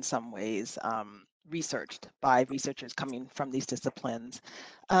historically in some ways researched by researchers coming from these disciplines.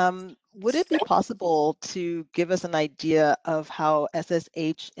 Would it be possible to give us an idea of how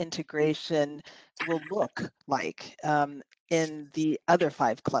SSH integration will look like in the other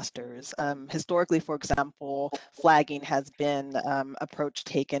 5 clusters? Historically, for example, flagging has been approach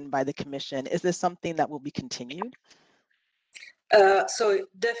taken by the Commission. Is this something that will be continued? So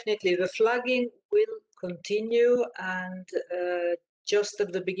definitely the flagging will continue, and just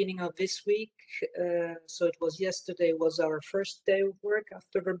at the beginning of this week, so it was yesterday, was our first day of work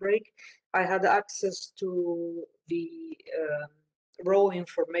after the break. I had access to the raw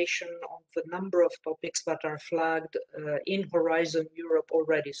information on the number of topics that are flagged in Horizon Europe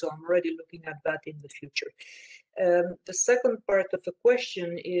already. So I'm already looking at that in the future. The second part of the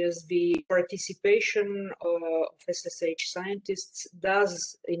question is the participation of SSH scientists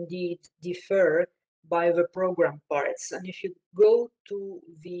does indeed differ by the program parts. And if you go to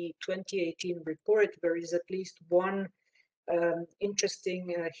the 2018 report, there is at least one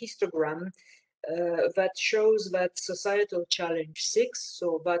interesting histogram that shows that Societal Challenge 6,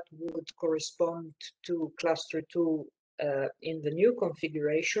 so that would correspond to Cluster 2 in the new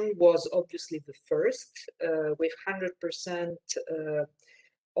configuration, was obviously the first, with 100%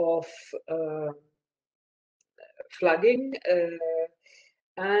 of flagging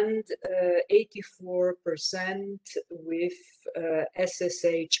and 84% with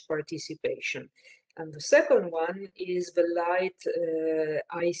SSH participation. And the second one is the light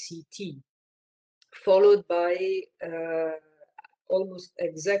ICT, followed by almost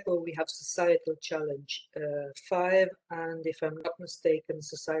exactly, we have Societal Challenge 5, and if I'm not mistaken,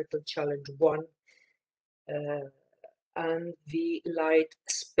 Societal Challenge 1, and the light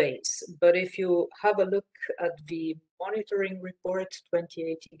space. But if you have a look at the monitoring report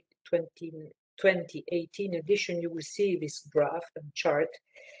 2018 edition, you will see this graph and chart,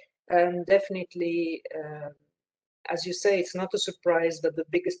 and definitely as you say, it's not a surprise that the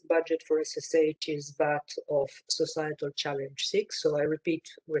biggest budget for SSH is that of Societal Challenge 6. So I repeat,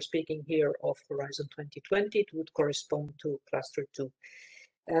 we're speaking here of Horizon 2020. It would correspond to Cluster 2.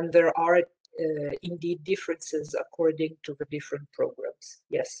 And there are indeed differences according to the different programs.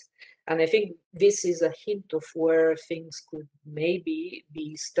 Yes. And I think this is a hint of where things could maybe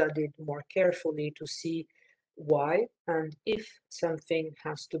be studied more carefully to see why and if something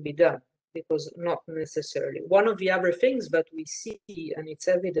has to be done. Because not necessarily. One of the other things that we see, and it's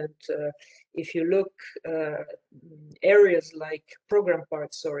evident if you look areas like program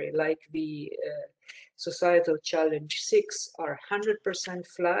parts, like the Societal Challenge 6 are 100%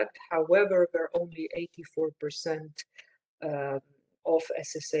 flagged. However, they're only 84% of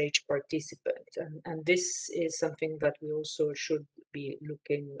SSH participants. And this is something that we also should be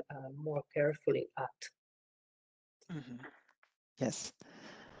looking more carefully at. Mm-hmm. Yes.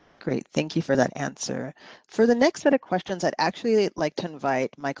 Great, thank you for that answer. For the next set of questions, I'd actually like to invite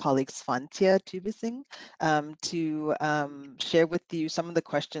my colleague Svantia Tubising to share with you some of the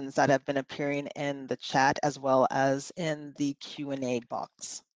questions that have been appearing in the chat as well as in the Q&A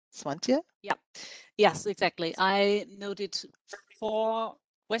box. Svantia? Yeah, yes, exactly. I noted 4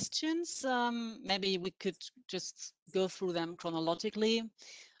 questions. Maybe we could just go through them chronologically.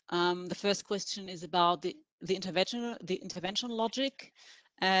 The first question is about the intervention logic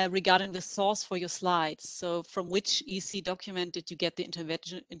regarding the source for your slides. So from which EC document did you get the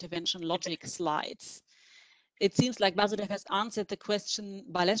intervention logic slides? It seems like Basudev has answered the question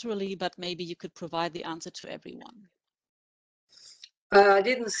bilaterally, but maybe you could provide the answer to everyone. I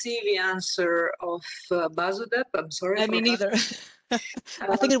didn't see the answer of Basudev. I'm sorry. Me neither.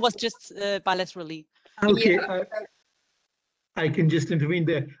 I think it was just bilaterally. Okay, Yeah. I can just intervene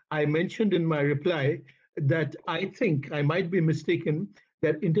there. I mentioned in my reply that I think I might be mistaken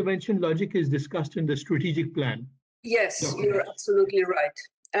that intervention logic is discussed in the strategic plan. Yes, Okay. you're absolutely right.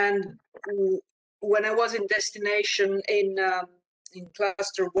 And when I was in destination in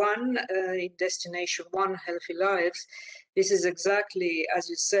cluster 1, in destination 1, Healthy Lives, this is exactly as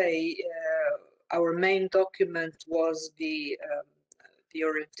you say. Our main document was the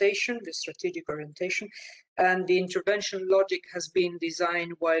orientation, the strategic orientation, and the intervention logic has been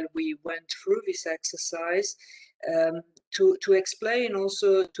designed while we went through this exercise. To explain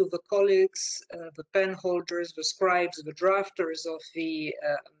also to the colleagues, the pen holders, the scribes, the drafters of the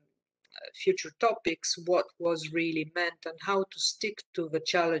future topics, what was really meant and how to stick to the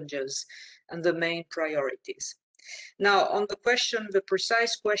challenges and the main priorities. Now, on the question, the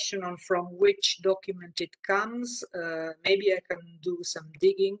precise question on from which document it comes, maybe I can do some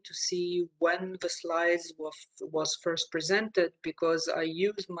digging to see when the slides was first presented, because I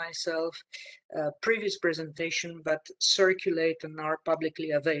used myself previous presentation but circulate and are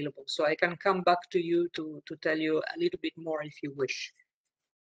publicly available. So I can come back to you to tell you a little bit more if you wish.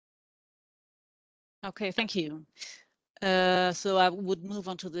 Okay, thank you. So I would move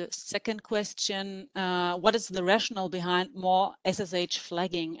on to the second question. What is the rationale behind more SSH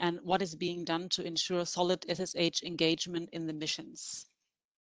flagging, and what is being done to ensure solid SSH engagement in the missions?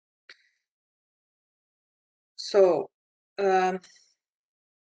 So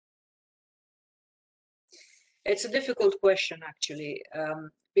it's a difficult question, actually,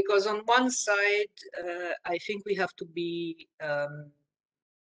 because on one side, I think we have to be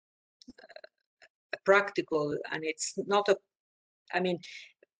practical, and it's not a, I mean,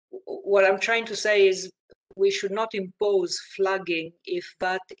 what I'm trying to say is we should not impose flagging if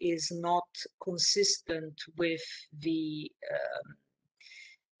that is not consistent with the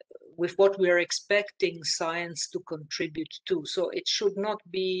with what we are expecting science to contribute to. So it should not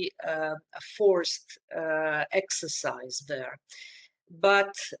be a forced exercise there.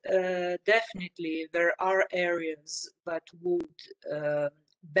 But definitely there are areas that would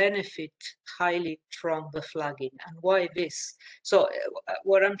benefit highly from the flagging. And why this? So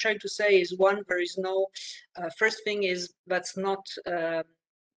what I'm trying to say is, one, there is no, first thing is that's not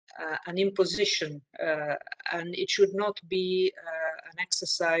an imposition, and it should not be an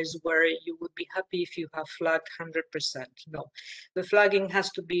exercise where you would be happy if you have flagged 100%. No, the flagging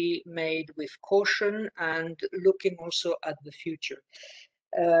has to be made with caution and looking also at the future.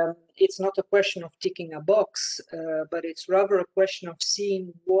 It's not a question of ticking a box, but it's rather a question of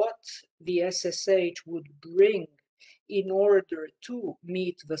seeing what the SSH would bring in order to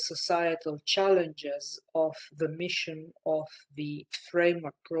meet the societal challenges of the mission, of the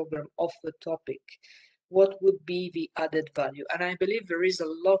framework program, of the topic. What would be the added value? And I believe there is a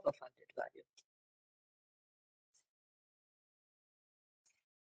lot of added value.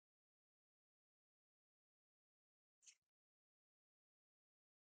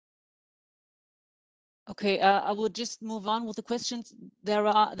 Okay, I would just move on with the questions. There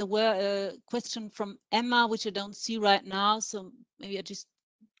were a question from Emma, which I don't see right now, so maybe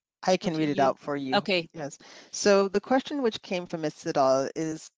I can read it out for you. Okay. Yes. So the question which came from Ms. Siddal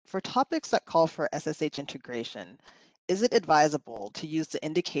is, for topics that call for SSH integration, is it advisable to use the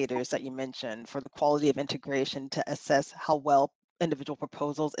indicators that you mentioned for the quality of integration to assess how well individual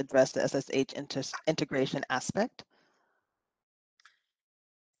proposals address the SSH integration aspect?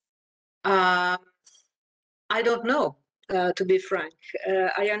 I don't know, to be frank.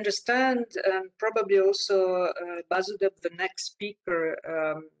 I understand, probably also Basudev, the next speaker,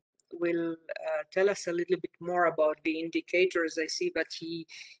 will tell us a little bit more about the indicators. I see that he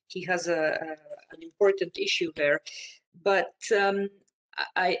has an important issue there. But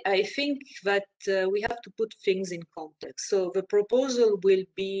I think that we have to put things in context. So the proposal will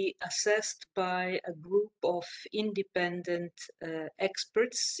be assessed by a group of independent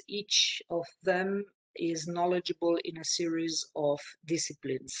experts. Each of them is knowledgeable in a series of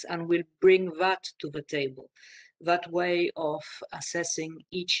disciplines and will bring that to the table, that way of assessing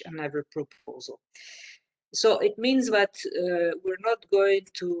each and every proposal. So it means that we're not going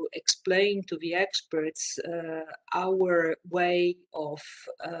to explain to the experts our way of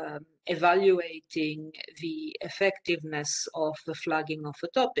evaluating the effectiveness of the flagging of the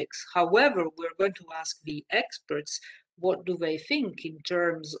topics. However, we're going to ask the experts what do they think in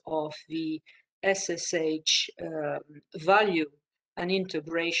terms of the SSH value and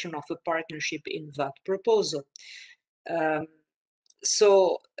integration of the partnership in that proposal.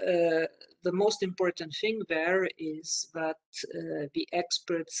 So the most important thing there is that the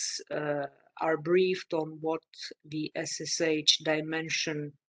experts are briefed on what the SSH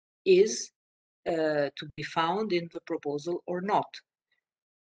dimension is to be found in the proposal or not.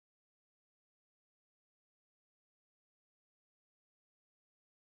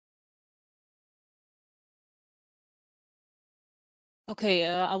 Okay,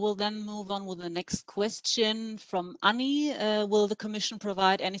 I will then move on with the next question from Annie. Will the Commission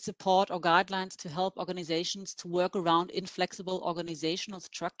provide any support or guidelines to help organizations to work around inflexible organizational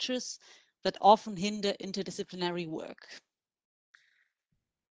structures that often hinder interdisciplinary work?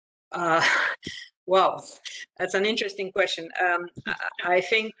 Well, that's an interesting question. I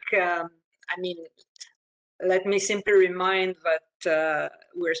think, I mean, let me simply remind that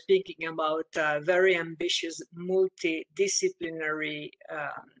we're speaking about a very ambitious multidisciplinary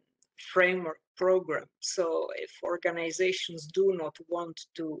framework program. So if organizations do not want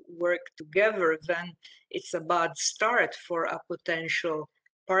to work together, then it's a bad start for a potential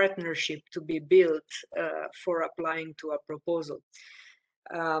partnership to be built for applying to a proposal.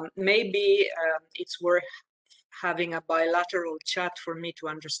 Maybe it's worth having a bilateral chat for me to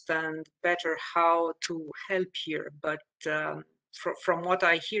understand better how to help here. But from what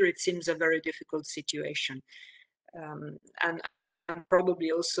I hear, it seems a very difficult situation. And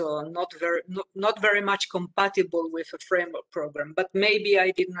probably also not very much compatible with a framework program. But maybe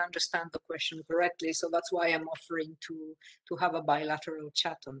I didn't understand the question correctly. So that's why I'm offering to have a bilateral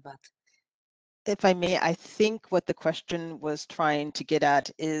chat on that. If I may, I think what the question was trying to get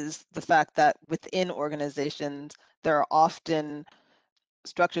at is the fact that within organizations, there are often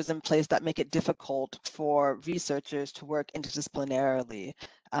structures in place that make it difficult for researchers to work interdisciplinarily.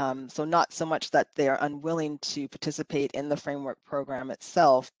 So not so much that they are unwilling to participate in the framework program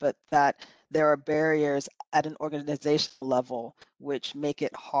itself, but that there are barriers at an organizational level which make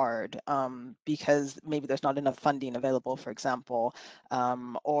it hard because maybe there's not enough funding available, for example,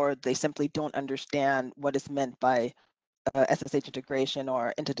 or they simply don't understand what is meant by SSH integration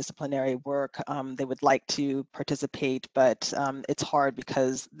or interdisciplinary work. They would like to participate, but it's hard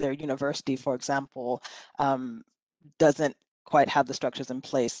because their university, for example, doesn't quite have the structures in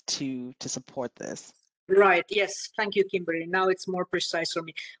place to support this. Right. Yes. Thank you, Kimberly. Now it's more precise for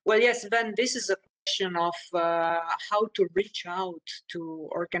me. Well, yes, then this is a question of how to reach out to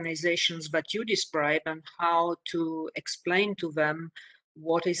organizations that you describe and how to explain to them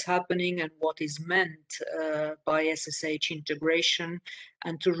what is happening and what is meant by SSH integration,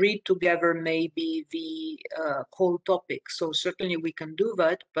 and to read together maybe the whole topic. So certainly we can do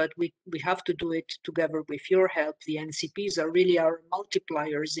that, but we have to do it together with your help. The NCPs are really our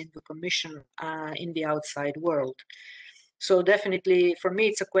multipliers in the Commission in the outside world. So definitely for me,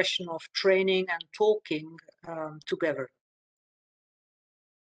 it's a question of training and talking together.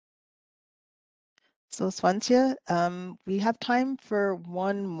 So Swansea, we have time for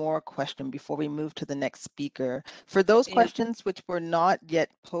one more question before we move to the next speaker. For those questions which were not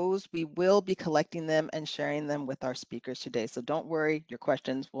yet posed, we will be collecting them and sharing them with our speakers today. So don't worry, your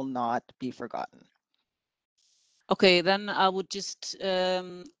questions will not be forgotten. Okay, then I would just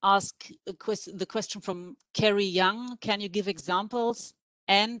ask the question from Kerry Young. Can you give examples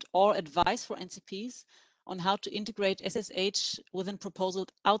and or advice for NCPs on how to integrate SSH within proposals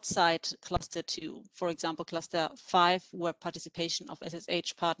outside cluster 2, for example, cluster 5, where participation of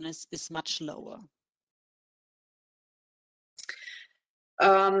SSH partners is much lower?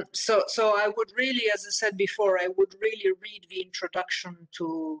 So I would really, as I said before, I would really read the introduction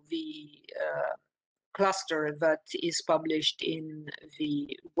to the cluster that is published in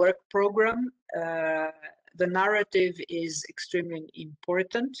the work program. The narrative is extremely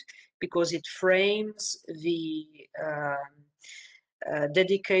important because it frames the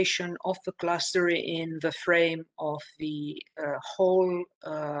dedication of the cluster in the frame of the whole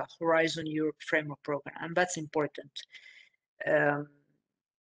Horizon Europe framework program, and that's important.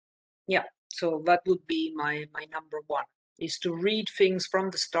 Yeah, so that would be my number one, is to read things from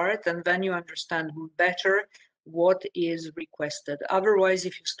the start, and then you understand better what is requested. Otherwise,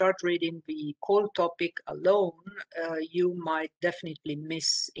 if you start reading the core topic alone, you might definitely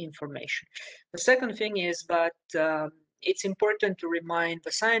miss information. The second thing is that it's important to remind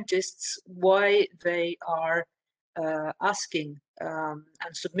the scientists why they are asking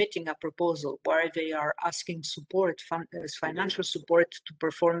and submitting a proposal, why they are asking support, financial support to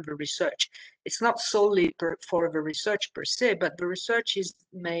perform the research. It's not solely for the research per se, but the research is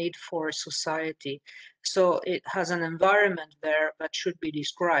made for society. So it has an environment there that should be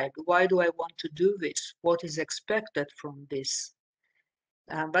described. Why do I want to do this? What is expected from this?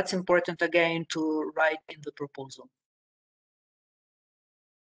 That's important again to write in the proposal.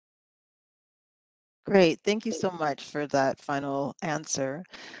 Great. Thank you so much for that final answer.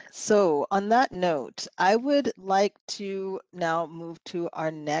 So on that note, I would like to now move to our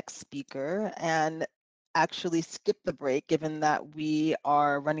next speaker and actually skip the break, given that we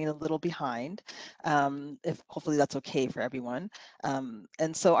are running a little behind, if hopefully that's okay for everyone.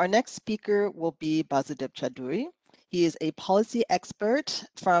 And so our next speaker will be Bazadeb Chaudhuri. He is a policy expert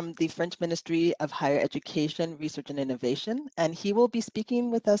from the French Ministry of Higher Education, Research and Innovation, and he will be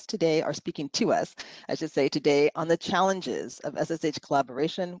speaking with us today, or speaking to us, I should say today, on the challenges of SSH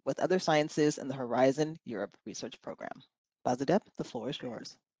collaboration with other sciences in the Horizon Europe Research Program. Bazadeb, the floor is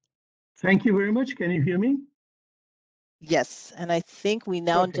yours. Thank you very much. Can you hear me? Yes, and I think we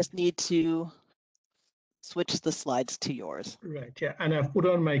now Perfect. just need to switch the slides to yours. Right, yeah, and I've put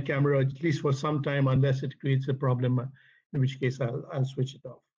on my camera at least for some time, unless it creates a problem, in which case I'll switch it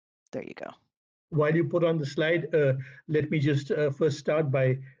off. There you go. While you put on the slide, let me just first start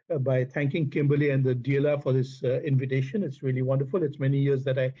by thanking Kimberly and the DLR for this invitation. It's really wonderful. It's many years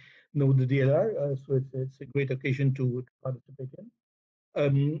that I know the DLR, so it's a great occasion to participate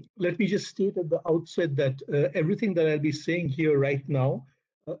in. Let me just state at the outset that everything that I'll be saying here right now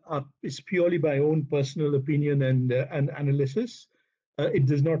is purely my own personal opinion and analysis. It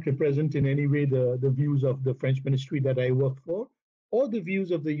does not represent in any way the views of the French ministry that I work for, or the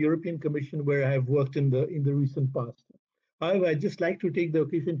views of the European Commission where I have worked in the recent past. However, I'd just like to take the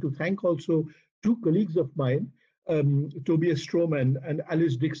occasion to thank also two colleagues of mine, Tobias Stroman and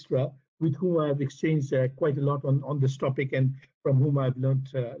Alice Dijkstra, with whom I've exchanged quite a lot on this topic and from whom I've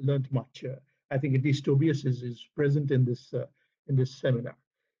learned much. I think at least Tobias is present in this seminar.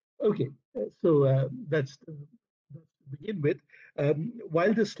 Okay, so that's to begin with.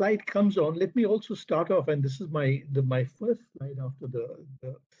 While the slide comes on, let me also start off, and this is my first slide after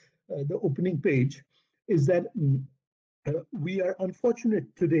the opening page, is that we are unfortunate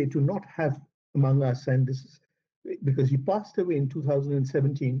today to not have among us, and this is because he passed away in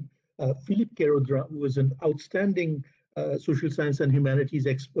 2017, Philippe Kéraudrin, who was an outstanding social science and humanities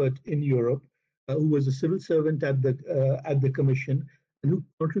expert in Europe, who was a civil servant at the Commission, and who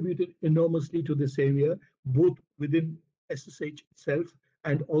contributed enormously to this area, both within SSH itself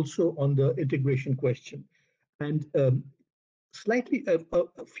and also on the integration question. And slightly,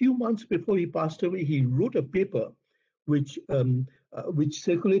 a few months before he passed away, he wrote a paper which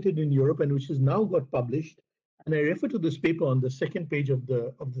circulated in Europe and which has now got published. And I refer to this paper on the second page of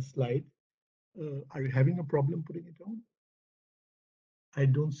the slide. Are you having a problem putting it on? I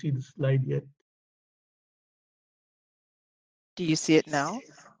don't see the slide yet. Do you see it now?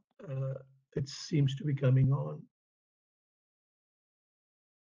 It seems to be coming on.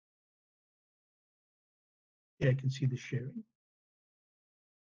 Yeah, I can see the sharing.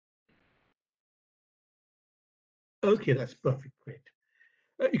 Okay, that's perfect. Great.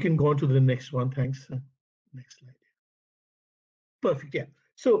 You can go on to the next one. Thanks. Next slide. Perfect. Yeah.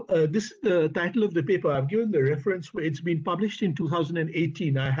 So this is the title of the paper. I've given the reference where it's been published in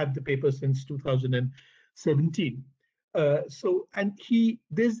 2018. I have the paper since 2017.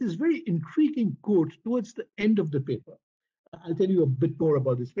 There's this very intriguing quote towards the end of the paper. I'll tell you a bit more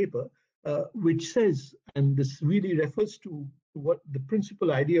about this paper, which says, and this really refers to what the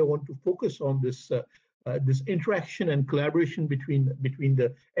principal idea I want to focus on, this interaction and collaboration between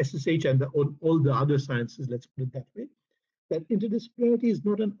the SSH and all the other sciences, let's put it that way, that interdisciplinarity is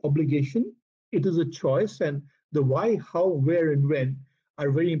not an obligation, it is a choice, and the why, how, where, and when are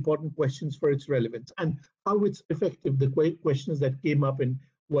very important questions for its relevance, and how it's effective, the questions that came up in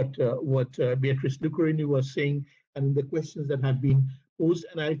what Beatrice Lucarini was saying, and the questions that have been posed,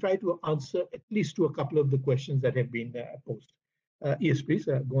 and I'll try to answer at least to a couple of the questions that have been posed. Yes, please,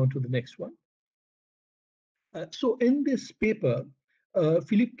 go on to the next one. So in this paper,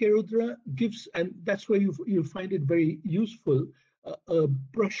 Philippe Kerodra gives, and that's where you'll find it very useful, a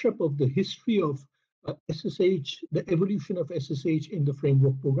brush up of the history of SSH, the evolution of SSH in the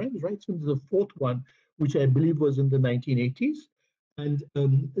framework programs, right since the fourth one, which I believe was in the 1980s. And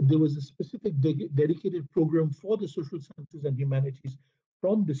there was a specific dedicated program for the social sciences and humanities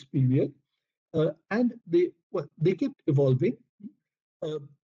from this period. And they kept evolving.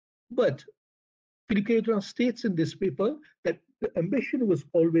 But Philippe Kerodra states in this paper that the ambition was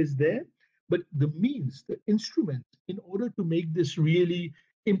always there, but the means, the instruments, in order to make this really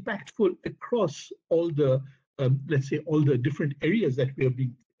impactful across all the, let's say, all the different areas that we have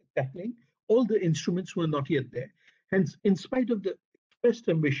been tackling, all the instruments were not yet there. Hence, in spite of the expressed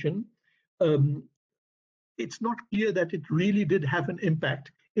ambition, it's not clear that it really did have an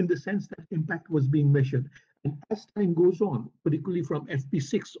impact in the sense that impact was being measured. And as time goes on, particularly from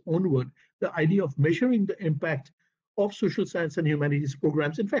FP6 onward, the idea of measuring the impact of social science and humanities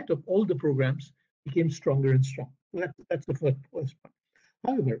programs, in fact, of all the programs, became stronger and stronger. So that's the first point.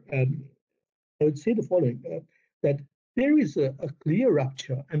 However, I would say the following, that there is a clear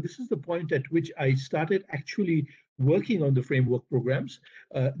rupture, and this is the point at which I started actually working on the framework programs,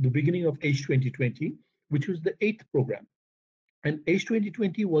 the beginning of H2020, which was the 8th program. And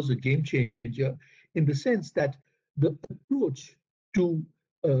H2020 was a game changer in the sense that the approach to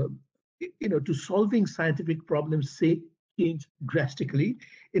to solving scientific problems changed drastically,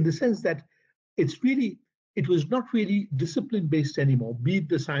 in the sense that it was not really discipline based anymore, be it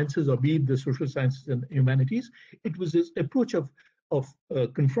the sciences or be it the social sciences and humanities. It was this approach of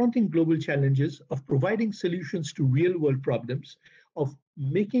confronting global challenges, of providing solutions to real world problems, of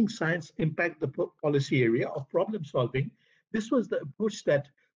making science impact the policy area, of problem solving. This was the approach that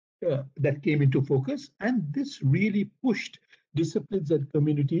came into focus, and this really pushed disciplines and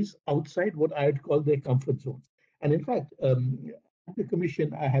communities outside what I would call their comfort zones. And in fact, at the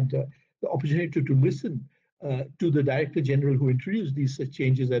commission, I had the opportunity to listen to the Director General who introduced these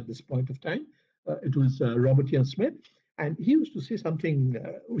changes at this point of time. It was Robert Ian Smith, and he used to say something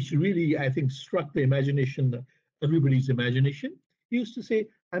which really, I think, struck the imagination, everybody's imagination. He used to say,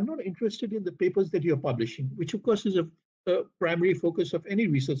 I'm not interested in the papers that you're publishing, which of course is a primary focus of any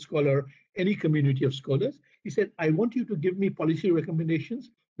research scholar, any community of scholars. He said, I want you to give me policy recommendations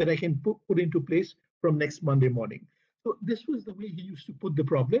that I can put into place from next Monday morning. So this was the way he used to put the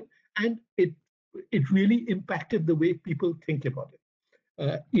problem, and it really impacted the way people think about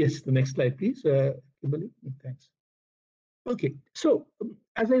it. Yes, the next slide, please, Kimberly. Thanks. Okay, so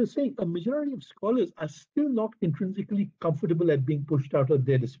as I was saying, a majority of scholars are still not intrinsically comfortable at being pushed out of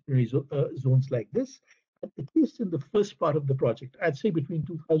their disciplinary zones like this, at least in the first part of the project. I'd say between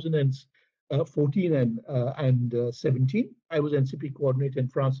 2014 and 17. I was NCP coordinator in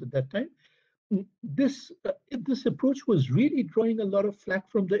France at that time. This approach was really drawing a lot of flack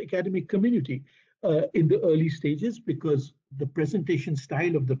from the academic community in the early stages, because the presentation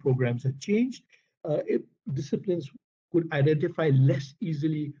style of the programs had changed. Disciplines could identify less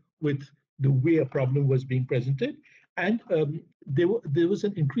easily with the way a problem was being presented. And there was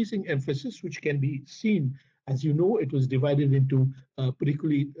an increasing emphasis, which can be seen, as you know, it was divided into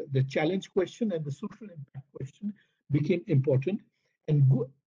particularly the challenge question and the social impact question became important. And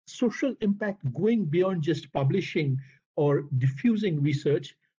social impact, going beyond just publishing or diffusing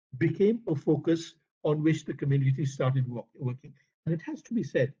research, became a focus on which the community started working. And it has to be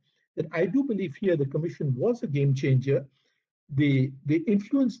said that I do believe here the Commission was a game changer. They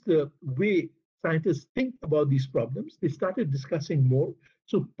influenced the way scientists think about these problems. They started discussing more.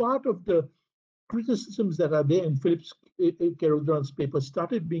 So part of the criticisms that are there in Philippe Kerodra's paper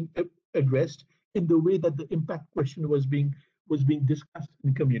started being addressed in the way that the impact question was being discussed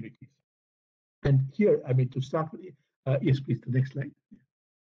in communities. And here, I mean, to start with, yes, please, the next slide.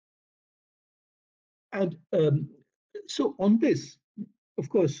 And so on this, of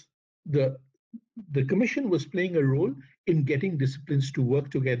course, the Commission was playing a role in getting disciplines to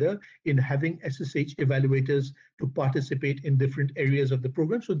work together, in having SSH evaluators to participate in different areas of the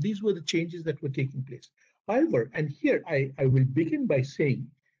program. So these were the changes that were taking place. However, and here I will begin by saying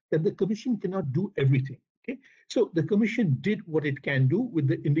that the Commission cannot do everything. Okay, so the Commission did what it can do with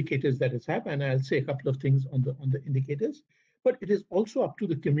the indicators that it has, and I'll say a couple of things on the indicators. But it is also up to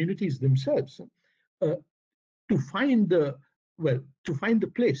the communities themselves to find the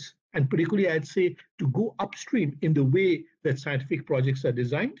place, and particularly I'd say to go upstream in the way that scientific projects are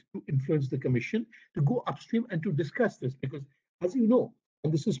designed to influence the Commission, to go upstream and to discuss this, because as you know,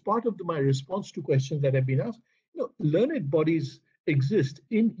 and this is part of my response to questions that have been asked, learned bodies exist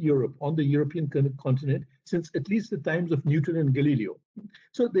in Europe, on the European continent, since at least the times of Newton and Galileo.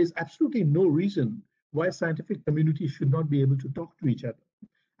 So there's absolutely no reason why scientific communities should not be able to talk to each other.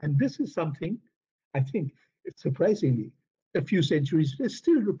 And this is something, I think, surprisingly, a few centuries later,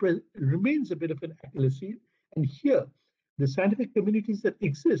 still remains a bit of an Achilles heel. And here, the scientific communities that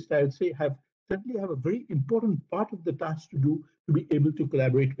exist, I would say, certainly have a very important part of the task to do to be able to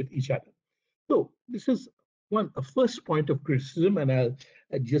collaborate with each other. So this is a first point of criticism, and I'll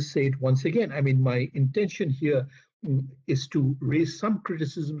just say it once again. I mean, my intention here is to raise some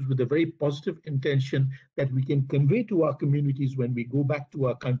criticisms with a very positive intention that we can convey to our communities when we go back to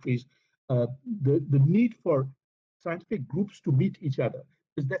our countries, the need for scientific groups to meet each other,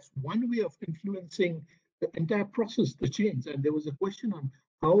 because that's one way of influencing the entire process, the change. And there was a question on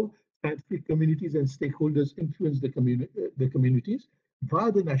how scientific communities and stakeholders influence the communities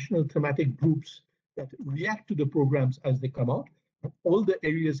via the national thematic groups that react to the programs as they come out. All the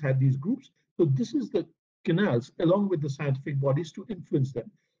areas have these groups. So this is the canals along with the scientific bodies to influence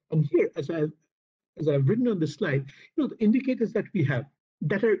them. And here, as I've written on the slide, the indicators that we have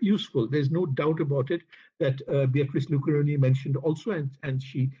that are useful. There's no doubt about it that Beatrice Lucaroni mentioned also, and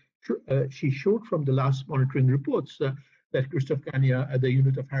she showed from the last monitoring reports that Christoph Kania at the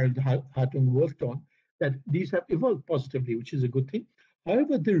unit of Harold Hartung worked on, that these have evolved positively, which is a good thing.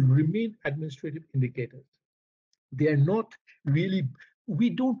 However, there remain administrative indicators. They are not really, we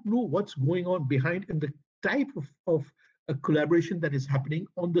don't know what's going on behind in the type of a collaboration that is happening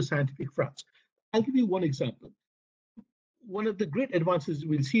on the scientific fronts. I'll give you one example. One of the great advances,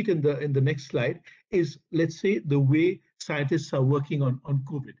 we'll see it in the next slide, is, let's say, the way scientists are working on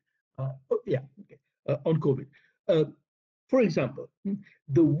COVID. On COVID. For example,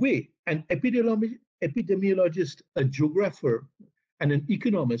 the way an epidemiologist, a geographer, and an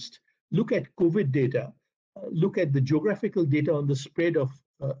economist look at COVID data, look at the geographical data on the spread of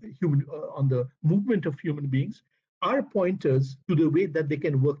on the movement of human beings, are pointers to the way that they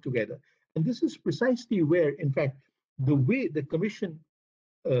can work together. And this is precisely where, in fact, the way the Commission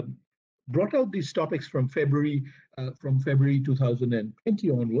brought out these topics from February 2020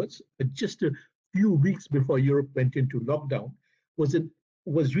 onwards, just a few weeks before Europe went into lockdown,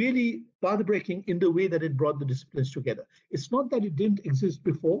 was really path-breaking in the way that it brought the disciplines together. It's not that it didn't exist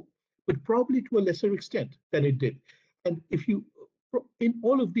before, but probably to a lesser extent than it did. And if you, in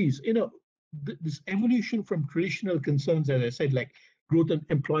all of these, this evolution from traditional concerns, as I said, like growth and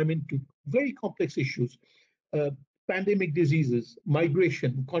employment, to very complex issues, pandemic diseases,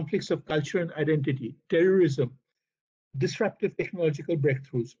 migration, conflicts of culture and identity, terrorism, disruptive technological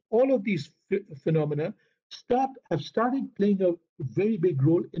breakthroughs, all of these phenomena have started playing a very big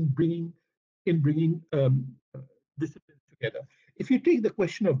role in bringing disciplines together. If you take the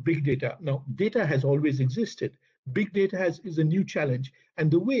question of big data, now data has always existed. Big data is a new challenge, and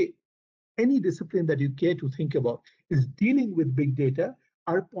the way any discipline that you care to think about is dealing with big data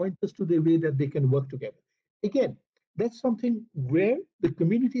are pointers to the way that they can work together. Again, that's something where the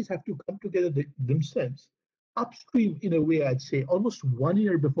communities have to come together themselves, upstream in a way, I'd say, almost 1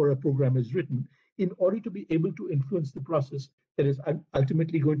 year before a program is written, in order to be able to influence the process that is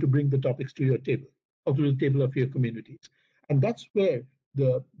ultimately going to bring the topics to your table, or to the table of your communities. And that's where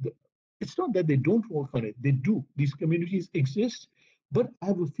it's not that they don't work on it, they do. These communities exist, but I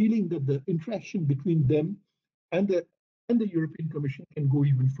have a feeling that the interaction between them and the European Commission can go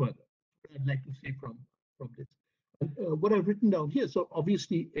even further. I'd like to say from this. What I've written down here, so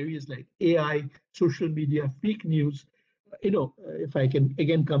obviously areas like AI, social media, fake news, if I can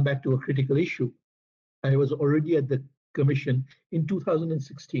again come back to a critical issue, I was already at the Commission in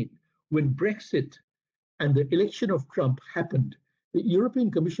 2016 when Brexit and the election of Trump happened. The European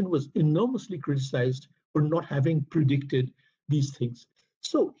Commission was enormously criticized for not having predicted these things.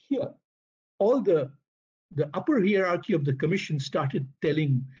 So here, all the upper hierarchy of the Commission started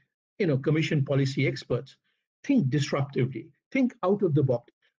telling, Commission policy experts, think disruptively, think out of the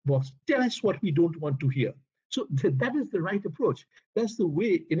box, tell us what we don't want to hear. So that is the right approach. That's the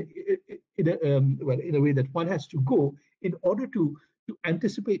way, in a way that one has to go in order to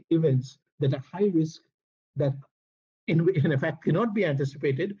anticipate events that are high risk, that in fact cannot be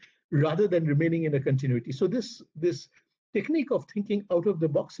anticipated, rather than remaining in a continuity. So this technique of thinking out of the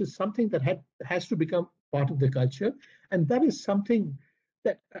box is something that has to become part of the culture, and that is something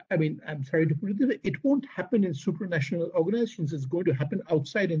that, I'm sorry to put it this way, it won't happen in supranational organizations. It's going to happen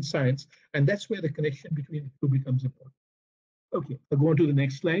outside in science, and that's where the connection between the two becomes important. Okay, I'll go on to the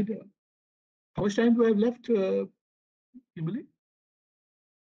next slide. How much time do I have left, Kimberly?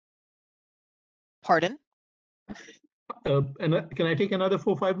 Pardon? And can I take another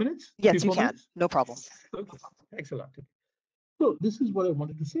 4 or 5 minutes? Yes, you can. Minutes? No problem. Okay, thanks a lot. So this is what I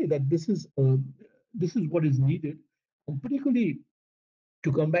wanted to say, that this is what is needed, and particularly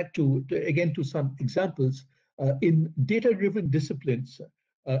to come back to again to some examples, in data-driven disciplines,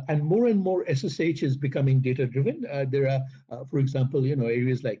 and more SSH is becoming data-driven. There are, for example,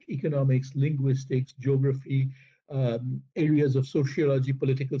 areas like economics, linguistics, geography, areas of sociology,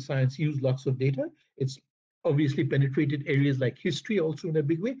 political science use lots of data. It's obviously penetrated areas like history also in a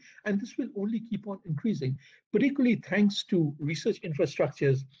big way, and this will only keep on increasing, particularly thanks to research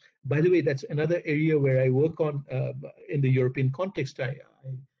infrastructures. By the way, that's another area where I work on in the European context.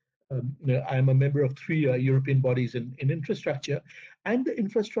 I'm a member of 3 European bodies in infrastructure, and the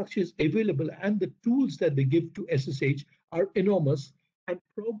infrastructure is available, and the tools that they give to SSH are enormous and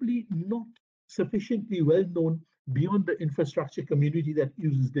probably not sufficiently well known beyond the infrastructure community that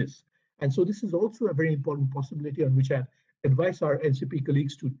uses this. And so this is also a very important possibility on which I advise our NCP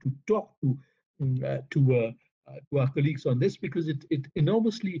colleagues to talk to our colleagues on this, because it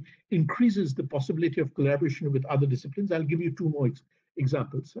enormously increases the possibility of collaboration with other disciplines. I'll give you 2 more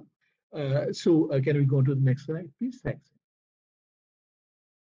examples. Can we go to the next slide, please? Thanks.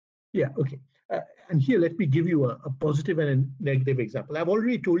 Yeah, okay. And here, let me give you a positive and a negative example. I've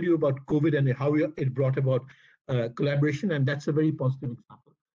already told you about COVID and how it brought about collaboration, and that's a very positive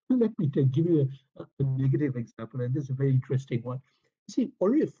example. So let me give you a negative example, and this is a very interesting one. See,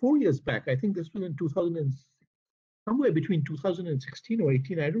 already 4 years back, I think this was in 2000, somewhere between 2016 or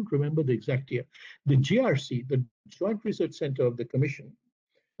 18, I don't remember the exact year, the JRC, the Joint Research Center of the Commission,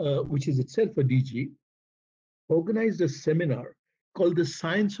 which is itself a DG, organized a seminar called The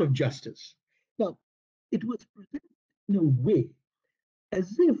Science of Justice. Now, it was presented in a way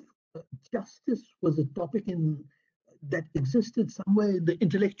as if justice was a topic that existed somewhere in the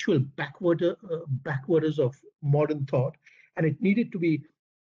intellectual backwaters of modern thought, and it needed to be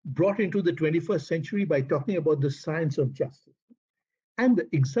brought into the 21st century by talking about the science of justice. And the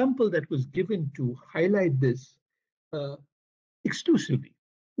example that was given to highlight this exclusively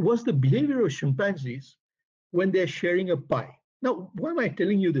was the behavior of chimpanzees when they're sharing a pie. Now, why am I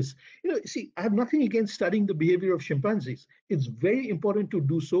telling you this? See, I have nothing against studying the behavior of chimpanzees. It's very important to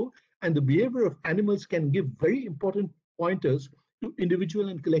do so, and the behavior of animals can give very important pointers to individual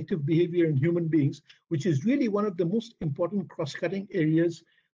and collective behavior in human beings, which is really one of the most important cross-cutting areas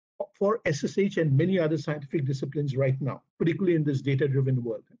for SSH and many other scientific disciplines right now, particularly in this data-driven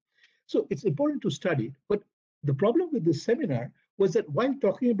world. So it's important to study, but the problem with this seminar was that while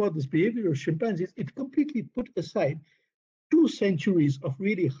talking about this behavior of chimpanzees, it completely put aside 2 centuries of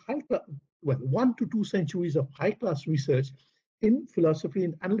really 1 to 2 centuries of high-class research in philosophy,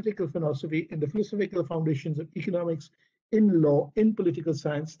 in analytical philosophy, in the philosophical foundations of economics, in law, in political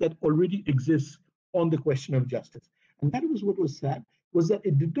science that already exists on the question of justice. And that was what was sad, was that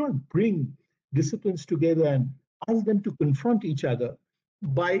it did not bring disciplines together and ask them to confront each other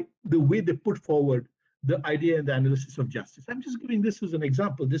by the way they put forward the idea and the analysis of justice. I'm just giving this as an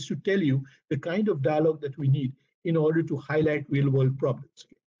example, just to tell you the kind of dialogue that we need in order to highlight real-world problems.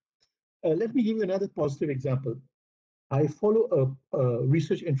 Let me give you another positive example. I follow a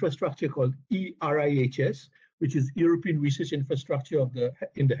research infrastructure called ERIHS, which is European Research Infrastructure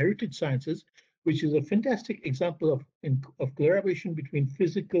in the Heritage Sciences, which is a fantastic example of collaboration between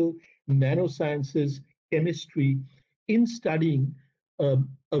physical, nanosciences, chemistry, in studying a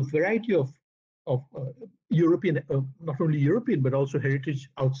variety of European, not only European, but also heritage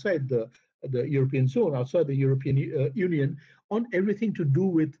outside the European zone, outside the European Union, on everything to do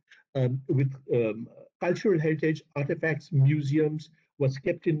with cultural heritage, artifacts, museums, what's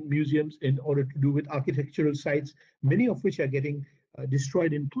kept in museums in order to do with architectural sites, many of which are getting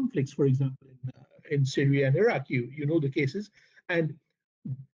destroyed in conflicts, for example, in Syria and Iraq. You know the cases. And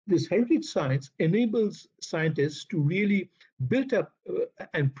this heritage science enables scientists to really build up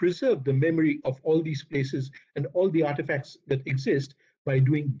and preserve the memory of all these places and all the artifacts that exist by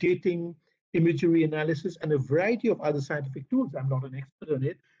doing dating, imagery analysis, and a variety of other scientific tools. I'm not an expert on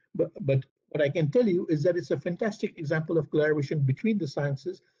it, but what I can tell you is that it's a fantastic example of collaboration between the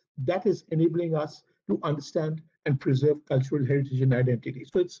sciences that is enabling us to understand and preserve cultural heritage and identity.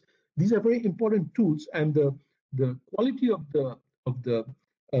 So these are very important tools, and the quality of the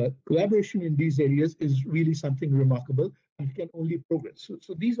collaboration in these areas is really something remarkable, and it can only progress.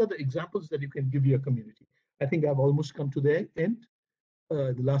 So these are the examples that you can give your community. I think I've almost come to the end.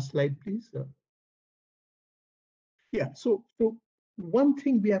 The last slide, please. Yeah, so one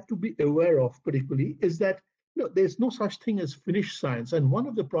thing we have to be aware of particularly is that there's no such thing as finished science. And one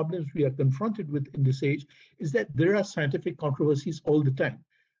of the problems we are confronted with in this age is that there are scientific controversies all the time.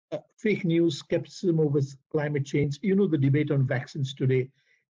 Fake news, skepticism over climate change, the debate on vaccines today.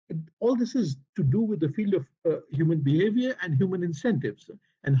 All this is to do with the field of human behavior and human incentives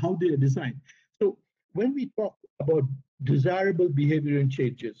and how they are designed. So when we talk about desirable behavior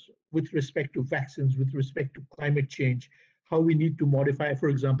changes with respect to vaccines, with respect to climate change, how we need to modify, for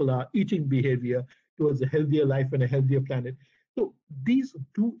example, our eating behavior towards a healthier life and a healthier planet. So these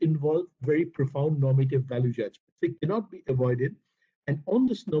do involve very profound normative value judgments. They cannot be avoided. And on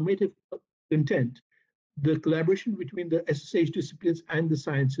this normative intent, the collaboration between the SSH disciplines and the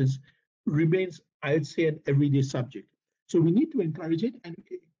sciences remains, I'd say, an everyday subject. So we need to encourage it, and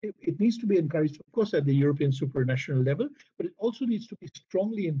it needs to be encouraged, of course, at the European supranational level, but it also needs to be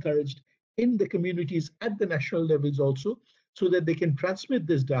strongly encouraged in the communities at the national levels also, so that they can transmit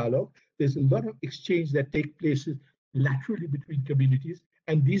this dialogue. There's a lot of exchange that takes place laterally between communities,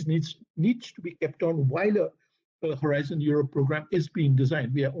 and these needs to be kept on while a Horizon Europe program is being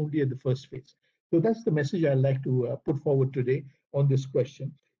designed. We are only at the first phase. So that's the message I'd like to put forward today on this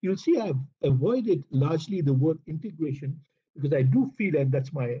question. You'll see I've avoided largely the word integration because I do feel, and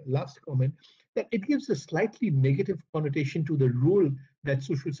that's my last comment, that it gives a slightly negative connotation to the role that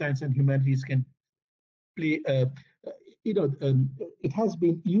social science and humanities can play. It has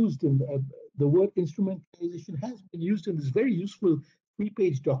been used in the word instrumentalization has been used in this very useful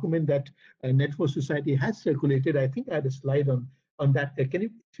 3-page document that Net for Society has circulated. I think I had a slide on that. Can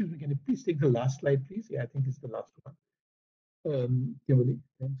you please take the last slide, please? Yeah, I think it's the last one. Kimberly,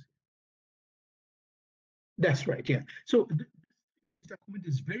 thanks. That's right, yeah. So this document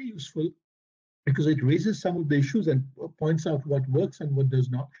is very useful because it raises some of the issues and points out what works and what does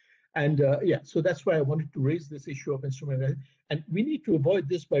not. And yeah, so that's why I wanted to raise this issue of instrumentalization. And we need to avoid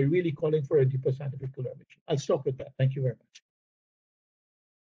this by really calling for a deeper scientific collaboration. I'll stop with that. Thank you very much.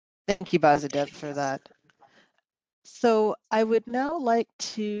 Thank you, Basadev, for that. So I would now like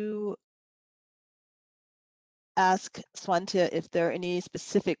to ask Swantia if there are any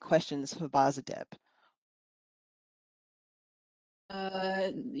specific questions for Basadev.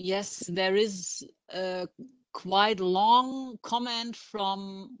 Yes, there is a quite long comment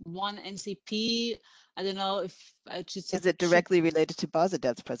from one NCP. I don't know if I should. Is it directly related to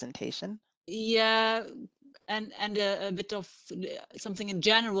Basadev's presentation? Yeah, and a bit of something in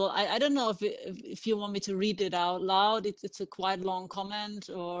general. I don't know if you want me to read it out loud. It's a quite long comment,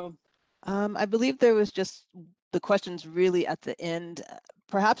 or. I believe there was just the questions really at the end.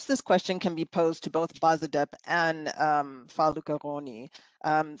 Perhaps this question can be posed to both Basadev and Falukaroni,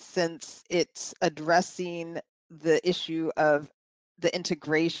 since it's addressing the issue of the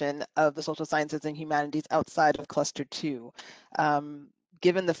integration of the social sciences and humanities outside of cluster 2.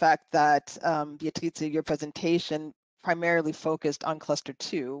 Given the fact that, Beatrice, your presentation primarily focused on cluster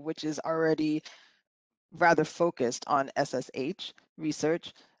 2, which is already rather focused on SSH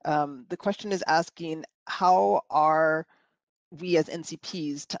research, the question is asking, how are we as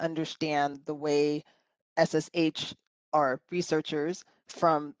NCPs to understand the way SSH are researchers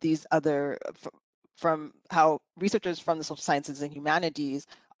from these other, from how researchers from the social sciences and humanities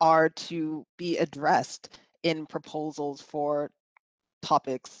are to be addressed in proposals for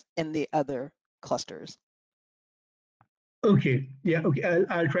topics in the other clusters? Okay, yeah, okay,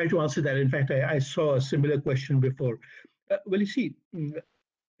 I'll try to answer that. In fact, I saw a similar question before. Well, you see,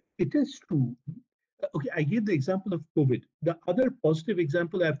 it is true. Okay, I gave the example of COVID. The other positive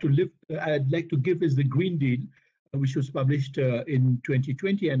example I'd like to give is the Green Deal, which was published in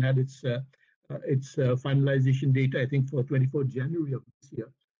 2020 and had its finalization date, I think, for 24th January of this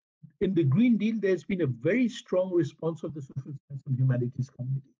year. In the Green Deal, there's been a very strong response of the social science and humanities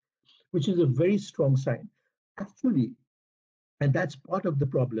community, which is a very strong sign. Actually, and that's part of the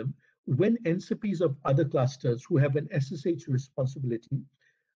problem, when NCPs of other clusters who have an SSH responsibility,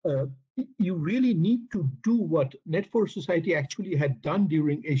 you really need to do what Net4 Society actually had done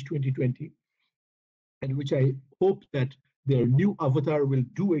during H2020, and which I hope that their new avatar will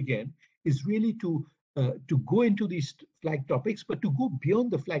do again, is really to go into these flag topics, but to go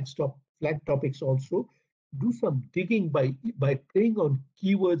beyond the flag topics also, do some digging by playing on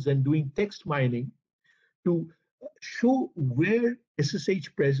keywords and doing text mining to show where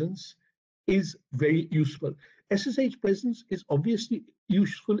SSH presence is very useful. SSH presence is obviously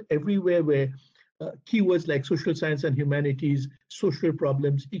useful everywhere where keywords like social science and humanities, social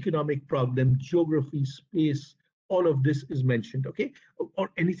problems, economic problems, geography, space, all of this is mentioned, okay? Or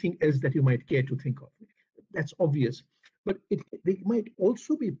anything else that you might care to think of. That's obvious. But they might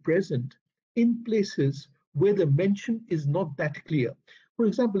also be present in places where the mention is not that clear. For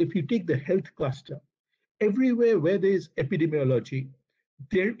example, if you take the health cluster, everywhere where there is epidemiology,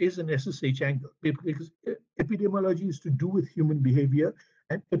 there is an SSH angle, because epidemiology is to do with human behavior,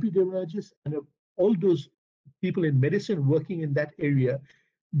 and epidemiologists and all those people in medicine working in that area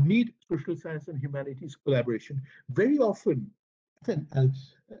need social science and humanities collaboration. Very often,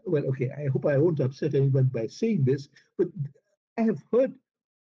 well, okay, I hope I won't upset anyone by saying this, but I have heard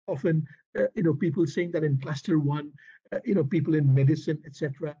often, people saying that in cluster one, people in medicine,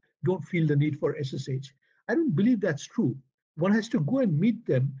 etc., don't feel the need for SSH. I don't believe that's true. One has to go and meet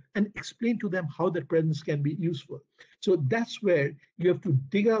them and explain to them how their presence can be useful. So that's where you have to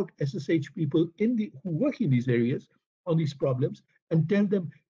dig out SSH people who work in these areas on these problems and tell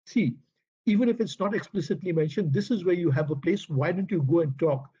them, see, even if it's not explicitly mentioned, this is where you have a place. Why don't you go and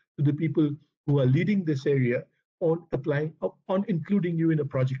talk to the people who are leading this area on applying, on including you in a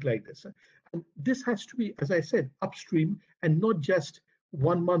project like this? And this has to be, as I said, upstream and not just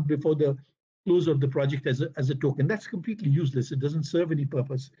 1 month before the close of the project as a token. That's completely useless. It doesn't serve any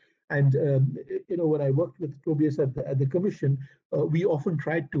purpose. And when I worked with Tobias at the commission, we often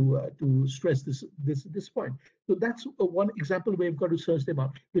tried to stress this point. So that's one example where you've got to search them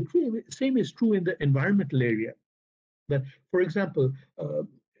out. The same is true in the environmental area. That, for example,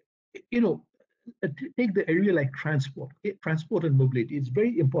 take the area like transport and mobility. It's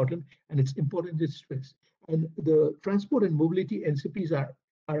very important, and it's important to stress. And the transport and mobility NCPs are,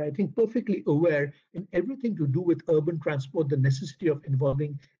 I think, perfectly aware in everything to do with urban transport, the necessity of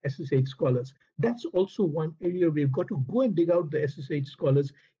involving SSH scholars. That's also one area we've got to go and dig out the SSH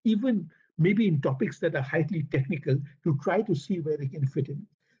scholars, even maybe in topics that are highly technical, to try to see where they can fit in.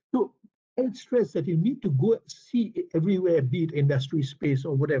 So I would stress that you need to go see everywhere, be it industry, space,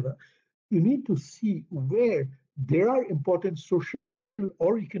 or whatever. You need to see where there are important social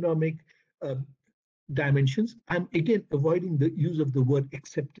or economic dimensions. I'm again avoiding the use of the word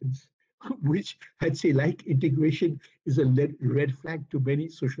acceptance, which I'd say, like integration, is a red flag to many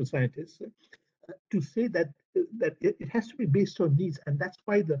social scientists. To say that it has to be based on needs, and that's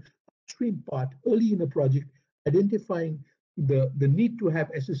why the upstream part, early in a project, identifying the need to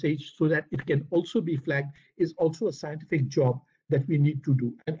have SSH so that it can also be flagged, is also a scientific job that we need to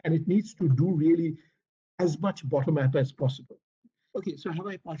do, and it needs to do really as much bottom up as possible. Okay, so have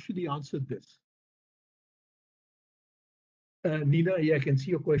I partially answered this? Nina, yeah, I can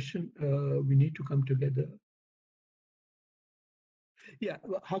see your question. We need to come together. Yeah,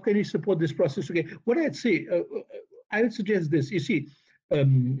 how can we support this process? Okay, what I'd say, I would suggest this. You see,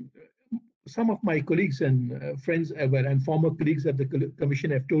 some of my colleagues and friends and former colleagues at the commission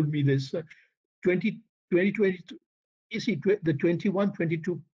have told me this. 2020, you see, the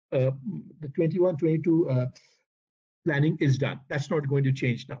 21-22 planning is done. That's not going to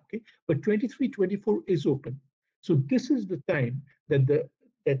change now. Okay, but 23-24 is open. So this is the time that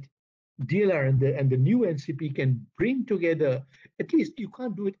that DLR and the new NCP can bring together. At least you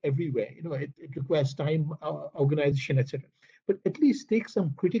can't do it everywhere. It requires time, organization, etc. But at least take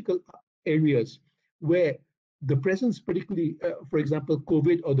some critical areas where the presence, particularly, for example,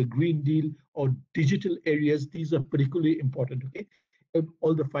 COVID or the Green Deal or digital areas, these are particularly important. Okay,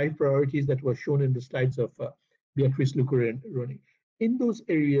 all the 5 priorities that were shown in the slides of Beatrice, Luker, and Ronnie. In those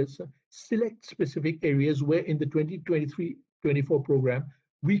areas, select specific areas where in the 2023-24 program,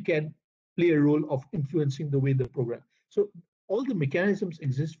 we can play a role of influencing the way the program. So all the mechanisms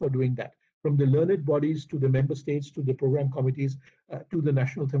exist for doing that, from the learned bodies to the member states to the program committees to the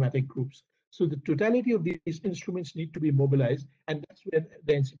national thematic groups. So the totality of these instruments need to be mobilized, and that's where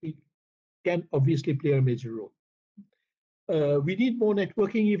the NCP can obviously play a major role. We need more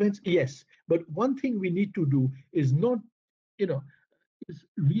networking events, yes, but one thing we need to do is not, is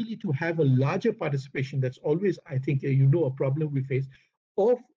really to have a larger participation. That's always, I think, a problem we face,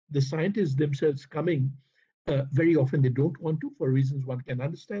 of the scientists themselves coming. Very often they don't want to, for reasons one can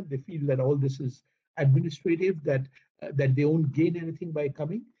understand. They feel that all this is administrative, that they won't gain anything by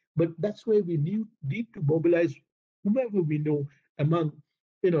coming. But that's where we need to mobilize whomever we know among,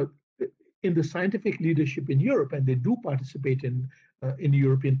 in the scientific leadership in Europe, and they do participate in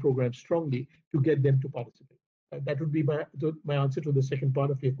European programs strongly, to get them to participate. That would be my answer to the second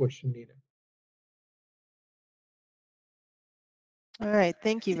part of your question, Nina. All right,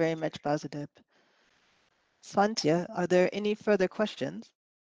 thank you very much, Basudeb. Swantya, are there any further questions?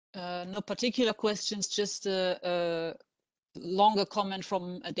 No particular questions, just a longer comment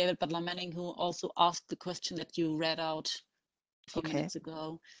from David Butler Manning, who also asked the question that you read out a few minutes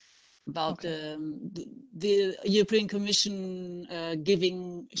ago about the European Commission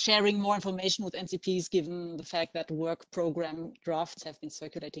sharing more information with NCPs, given the fact that work program drafts have been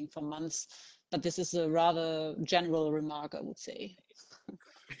circulating for months. But this is a rather general remark, I would say.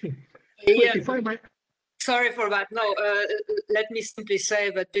 Yeah. Sorry for that. No, let me simply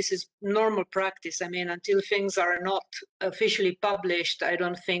say that this is normal practice. I mean, until things are not officially published, I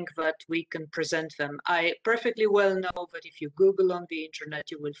don't think that we can present them. I perfectly well know that if you Google on the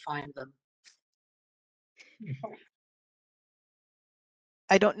internet, you will find them.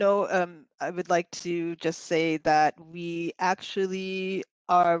 I don't know. I would like to just say that we actually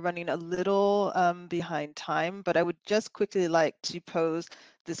are running a little behind time, but I would just quickly like to pose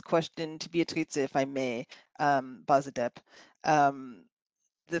this question to Beatrice, if I may, Bazadep.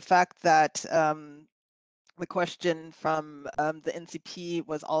 The fact that the question from the NCP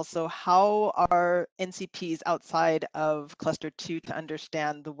was also, how are NCPs outside of cluster 2 to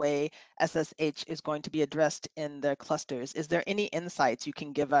understand the way SSH is going to be addressed in their clusters? Is there any insights you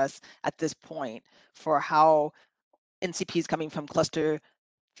can give us at this point for how NCPs coming from cluster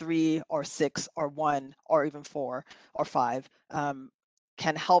 3 or 6 or 1 or even 4 or 5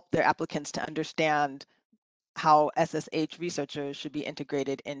 can help their applicants to understand how SSH researchers should be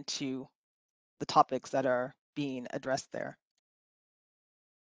integrated into the topics that are being addressed there?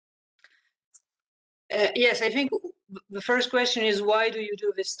 Yes, I think the first question is, why do you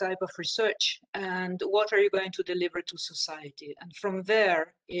do this type of research, and what are you going to deliver to society? And from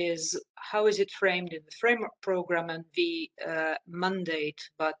there is, how is it framed in the framework program and the mandate,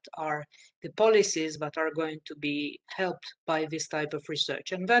 but are the policies that are going to be helped by this type of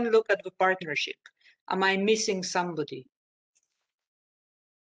research? And then look at the partnership. Am I missing somebody?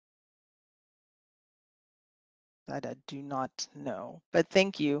 That I do not know, but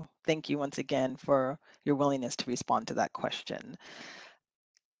thank you. Thank you once again for your willingness to respond to that question.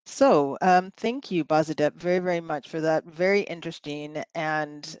 So thank you, Bazadep, very, very much for that very interesting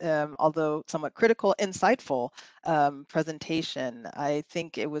and although somewhat critical, insightful presentation. I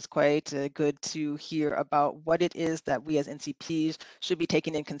think it was quite good to hear about what it is that we as NCPs should be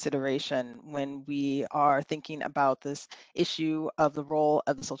taking in consideration when we are thinking about this issue of the role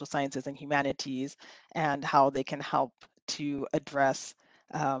of the social sciences and humanities and how they can help to address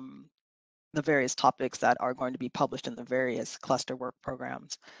the various topics that are going to be published in the various cluster work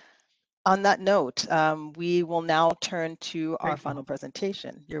programs. On that note, we will now turn to our final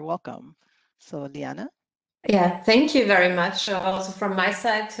presentation. You're welcome. So, Liana? Yeah, thank you very much. Also from my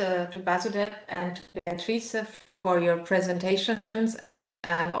side to Basudeb and to Beatrice for your presentations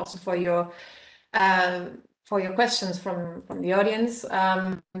and also for your questions from the audience.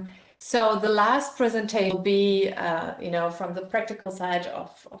 So the last presentation will be, from the practical side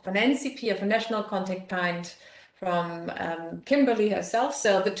of an NCP, of a national contact point, from Kimberly herself.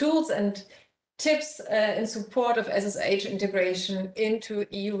 So the tools and tips in support of SSH integration into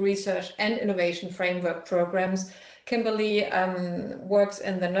EU research and innovation framework programs. Kimberly works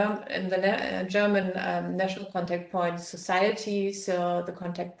in the German National Contact Point Society, so the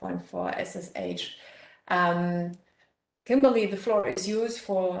contact point for SSH. Kimberly, the floor is yours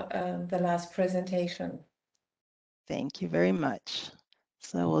for the last presentation. Thank you very much.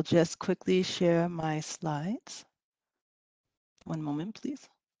 So we'll just quickly share my slides. One moment, please.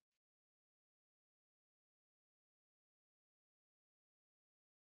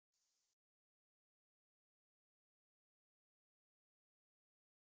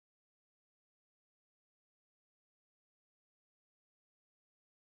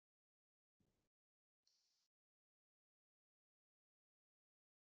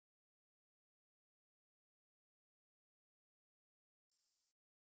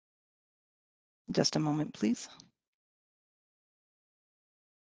 Just a moment, please.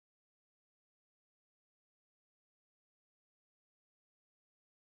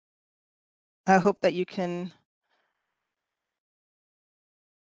 I hope that you can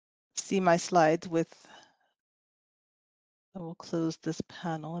see my slides with, I will close this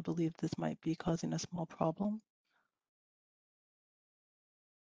panel. I believe this might be causing a small problem.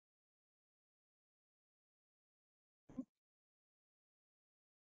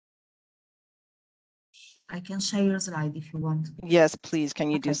 I can share your slide if you want. Yes, please. Can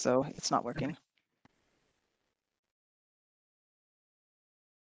you do Okay. so? It's not working.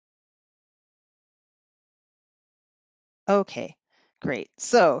 Okay, great.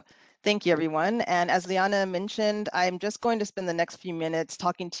 So thank you, everyone. And as Liana mentioned, I'm just going to spend the next few minutes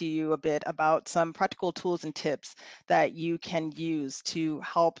talking to you a bit about some practical tools and tips that you can use to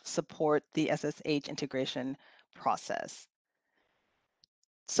help support the SSH integration process.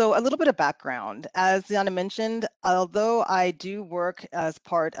 So a little bit of background. As Liana mentioned, although I do work as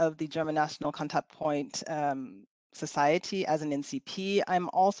part of the German National Contact Point Society as an NCP, I'm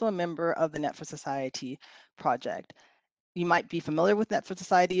also a member of the Net for Society project. You might be familiar with Net for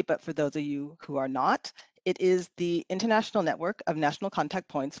Society, but for those of you who are not, it is the international network of national contact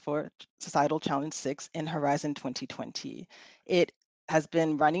points for Societal Challenge 6 in Horizon 2020. It has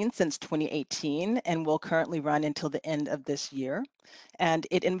been running since 2018 and will currently run until the end of this year. And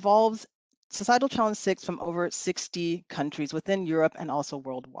it involves Societal Challenge 6 from over 60 countries within Europe and also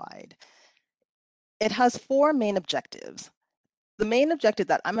worldwide. It has 4 main objectives. the main objective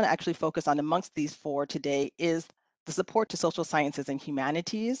that I'm going to actually focus on amongst these four today is the support to social sciences and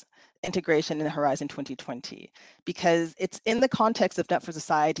humanities integration in Horizon 2020, because it's in the context of Net for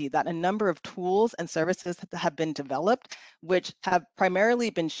Society that a number of tools and services have been developed, which have primarily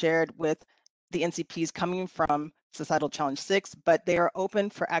been shared with the NCPs coming from Societal Challenge 6, but they are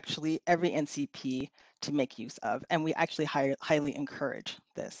open for actually every NCP to make use of, and we actually highly encourage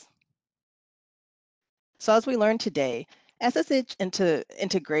this. So as we learned today, SSH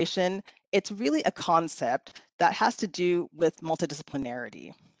integration, it's really a concept that has to do with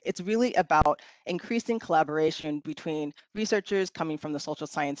multidisciplinarity. It's really about increasing collaboration between researchers coming from the social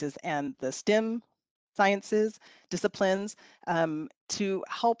sciences and the STEM sciences disciplines to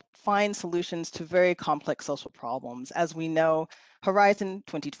help find solutions to very complex social problems. As we know, Horizon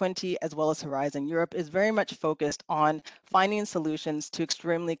 2020 as well as Horizon Europe is very much focused on finding solutions to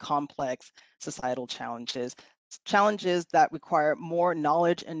extremely complex societal challenges, challenges that require more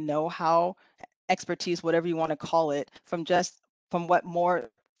knowledge and know-how, expertise, whatever you want to call it, from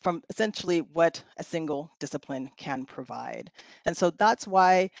essentially what a single discipline can provide. And so that's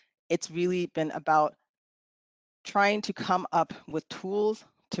why it's really been about trying to come up with tools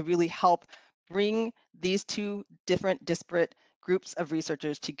to really help bring these two different disparate groups of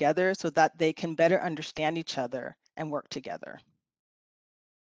researchers together so that they can better understand each other and work together.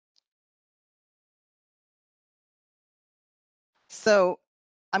 So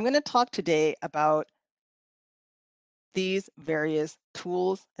I'm going to talk today about these various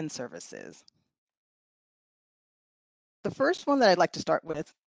tools and services. The first one that I'd like to start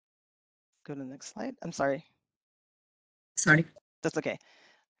with, go to the next slide. I'm sorry. Sorry. That's okay.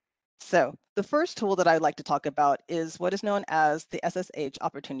 So the first tool that I'd like to talk about is what is known as the SSH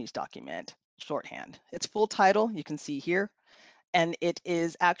Opportunities Document, shorthand. Its full title you can see here, and it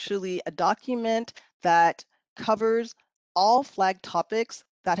is actually a document that covers all flagged topics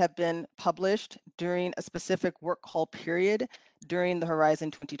that have been published during a specific work call period during the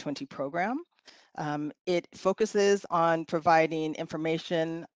Horizon 2020 program. It focuses on providing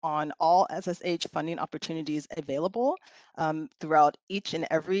information on all SSH funding opportunities available throughout each and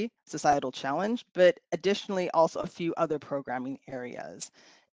every societal challenge, but additionally also a few other programming areas.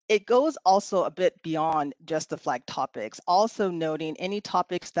 It goes also a bit beyond just the flag topics, also noting any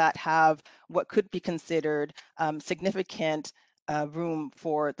topics that have what could be considered significant room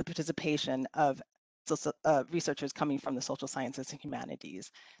for the participation of researchers coming from the social sciences and humanities.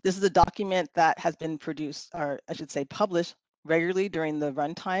 This is a document that has been produced, or I should say published, regularly during the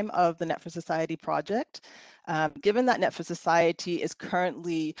runtime of the Net for Society project. Given that Net for Society is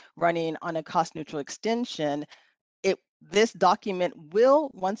currently running on a cost-neutral extension, this document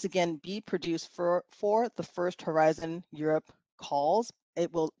will once again be produced for the first Horizon Europe calls.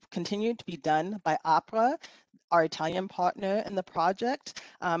 It will continue to be done by APRA, our Italian partner in the project,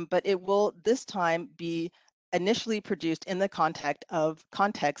 but it will this time be initially produced in the context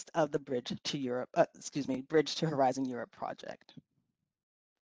of the Bridge to Europe, Bridge to Horizon Europe project.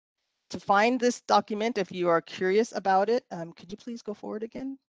 To find this document, if you are curious about it, could you please go forward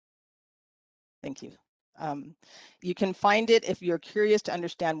again? Thank you. You can find it if you're curious to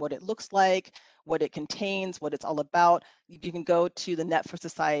understand what it looks like, what it contains, what it's all about. You can go to the Net for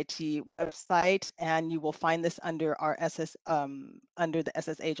Society website, and you will find this under our under the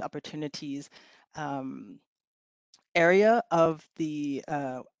SSH opportunities area of the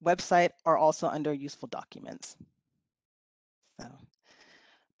website, or also under useful documents. So.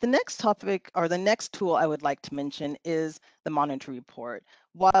 The next topic, or the next tool I would like to mention, is the monitoring report.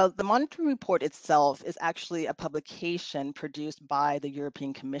 While the monitoring report itself is actually a publication produced by the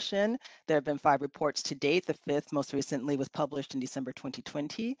European Commission, there have been 5 reports to date. The 5th most recently was published in December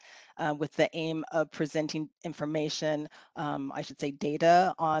 2020 with the aim of presenting information, I should say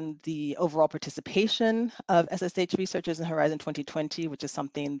data, on the overall participation of SSH researchers in Horizon 2020, which is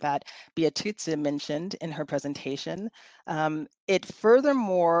something that Beatrice mentioned in her presentation. It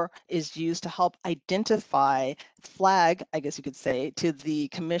furthermore is used to help identify, flag, I guess you could say, to the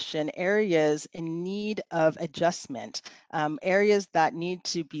Commission areas in need of adjustment, areas that need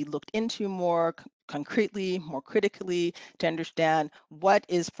to be looked into more concretely, more critically, to understand what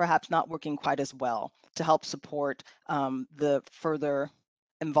is perhaps not working quite as well to help support the further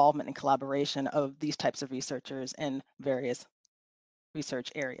involvement and collaboration of these types of researchers in various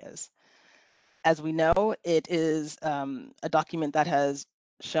research areas. As we know, it is a document that has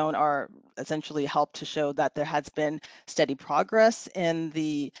shown, or essentially helped to show, that there has been steady progress in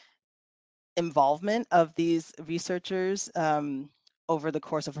the involvement of these researchers over the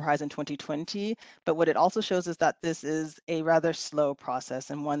course of Horizon 2020. But what it also shows is that this is a rather slow process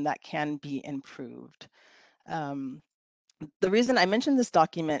and one that can be improved. The reason I mentioned this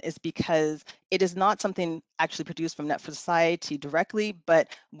document is because it is not something actually produced from Net for Society directly, but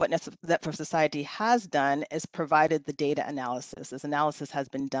what Net for Society has done is provided the data analysis. This analysis has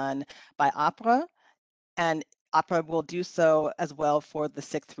been done by APRA, and APRA will do so as well for the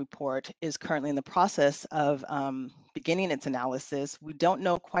sixth report, is currently in the process of beginning its analysis. We don't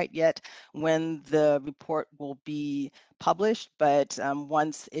know quite yet when the report will be published, but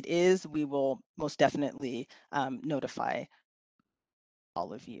once it is, we will most definitely notify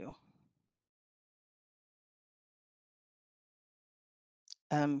all of you.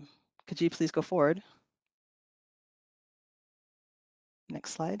 Could you please go forward?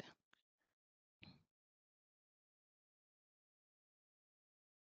 Next slide.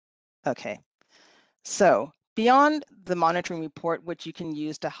 Okay, so beyond the monitoring report, which you can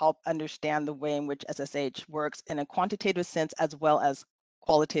use to help understand the way in which SSH works in a quantitative sense, as well as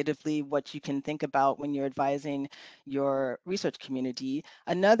qualitatively what you can think about when you're advising your research community,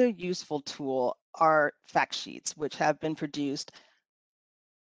 another useful tool are fact sheets, which have been produced.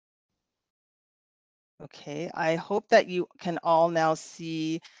 Okay, I hope that you can all now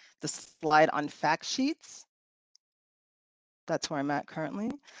see the slide on fact sheets. That's where I'm at currently.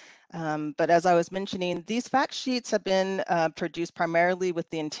 But as I was mentioning, these fact sheets have been produced primarily with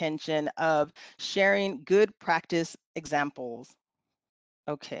the intention of sharing good practice examples.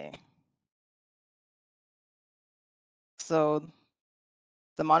 Okay. So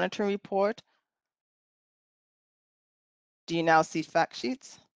the monitoring report, do you now see fact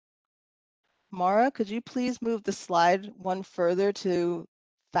sheets? Mara, could you please move the slide one further to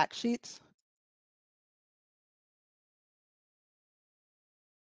fact sheets?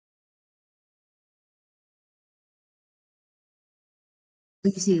 Do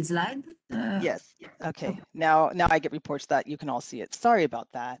you see the slide? Yes. Okay. Now I get reports that you can all see it. Sorry about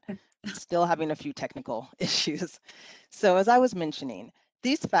that. Still having a few technical issues. So as I was mentioning,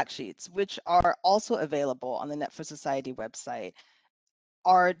 these fact sheets, which are also available on the Net for Society website,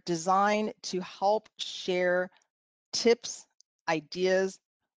 are designed to help share tips, ideas,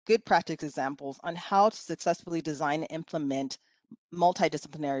 good practice examples on how to successfully design and implement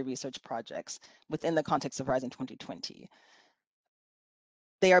multidisciplinary research projects within the context of Horizon 2020.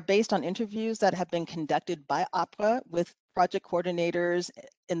 They are based on interviews that have been conducted by APRA with project coordinators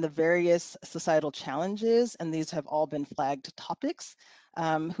in the various societal challenges, and these have all been flagged topics,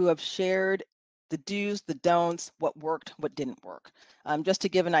 who have shared the do's, the don'ts, what worked, what didn't work, just to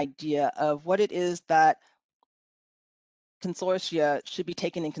give an idea of what it is that consortia should be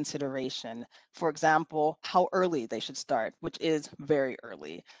taken in consideration. For example, how early they should start, which is very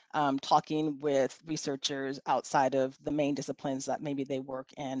early. Talking with researchers outside of the main disciplines that maybe they work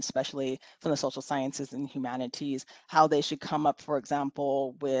in, especially from the social sciences and humanities, how they should come up, for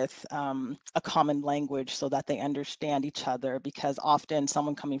example, with a common language so that they understand each other, because often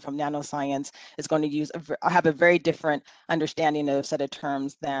someone coming from nanoscience is going to have a very different understanding of a set of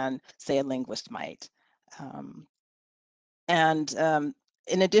terms than, say, a linguist might. And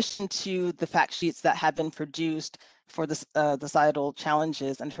in addition to the fact sheets that have been produced for the societal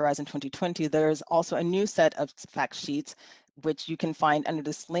challenges and Horizon 2020, there's also a new set of fact sheets, which you can find under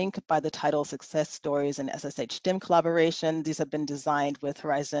this link by the title Success Stories in SSH STEM Collaboration. These have been designed with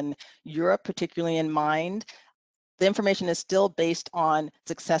Horizon Europe particularly in mind. The information is still based on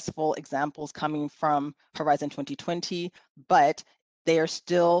successful examples coming from Horizon 2020, but they are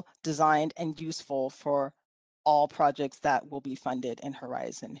still designed and useful for all projects that will be funded in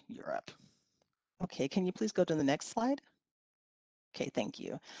Horizon Europe. Okay, can you please go to the next slide? Okay, thank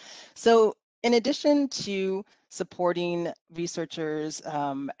you. So in addition to supporting researchers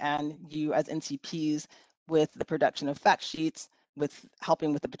and you as NCPs with the production of fact sheets, with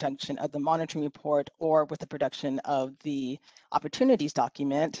helping with the production of the monitoring report, or with the production of the opportunities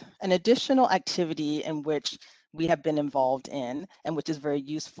document, an additional activity in which we have been involved in, and which is very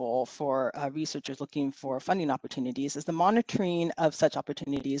useful for researchers looking for funding opportunities, is the monitoring of such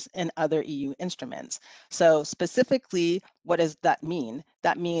opportunities in other EU instruments. So specifically, what does that mean?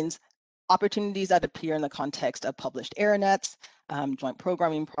 That means opportunities that appear in the context of published ARNets, joint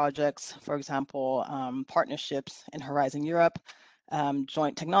programming projects, for example, partnerships in Horizon Europe,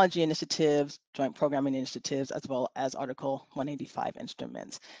 joint technology initiatives, joint programming initiatives, as well as Article 185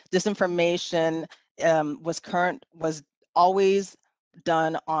 instruments. This information was always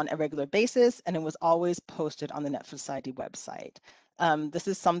done on a regular basis, and it was always posted on the Net for Society website. This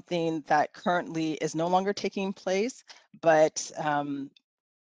is something that currently is no longer taking place, but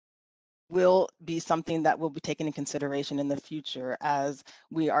will be something that will be taken in consideration in the future, as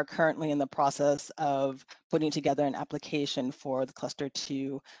we are currently in the process of putting together an application for the Cluster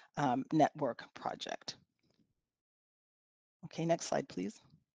 2 network project. Okay, next slide, please.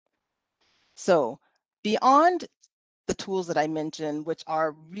 So beyond the tools that I mentioned, which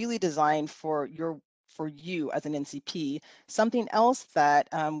are really designed for you as an NCP, something else that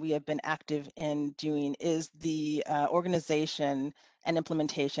we have been active in doing is the organization and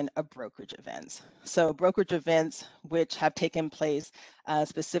implementation of brokerage events. So brokerage events which have taken place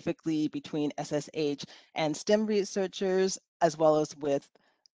specifically between SSH and STEM researchers, as well as with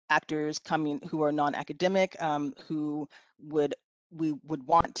actors coming who are non-academic, who we would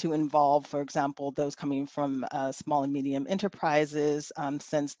want to involve, for example, those coming from small and medium enterprises,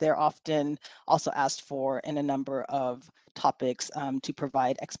 since they're often also asked for in a number of topics to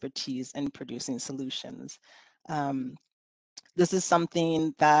provide expertise in producing solutions. This is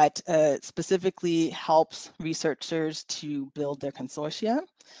something that specifically helps researchers to build their consortia,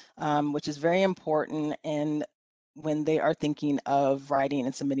 which is very important when they are thinking of writing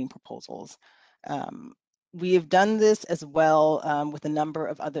and submitting proposals. We have done this as well with a number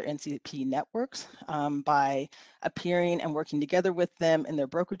of other NCP networks by appearing and working together with them in their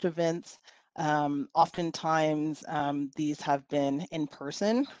brokerage events. Oftentimes, these have been in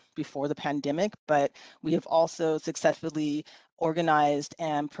person before the pandemic, but we have also successfully organized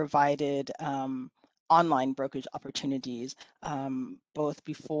and provided online brokerage opportunities, both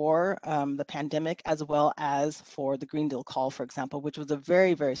before the pandemic as well as for the Green Deal Call, for example, which was a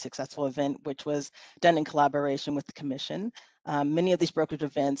very, very successful event, which was done in collaboration with the Commission. Many of these brokerage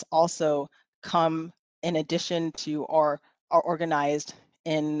events also come in addition to or are organized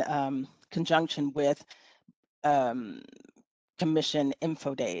in conjunction with Commission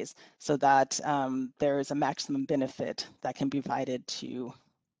info days, so that there is a maximum benefit that can be provided to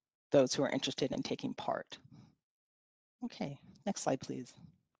those who are interested in taking part. Okay, next slide, please.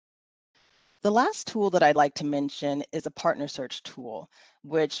 The last tool that I'd like to mention is a partner search tool,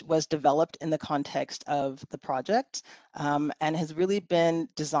 which was developed in the context of the project and has really been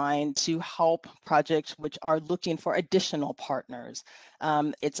designed to help projects which are looking for additional partners.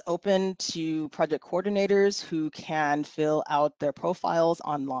 It's open to project coordinators who can fill out their profiles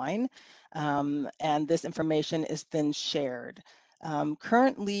online, and this information is then shared.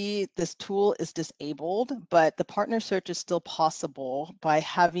 Currently, this tool is disabled, but the partner search is still possible by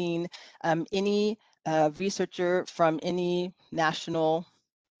having any researcher from any national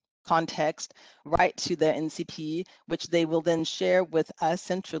context right to the NCP, which they will then share with us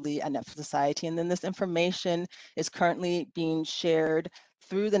centrally at Net for Society. And then this information is currently being shared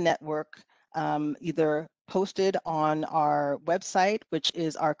through the network, either posted on our website, which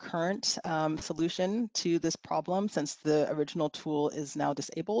is our current solution to this problem since the original tool is now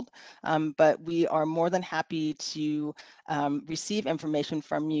disabled. But we are more than happy to receive information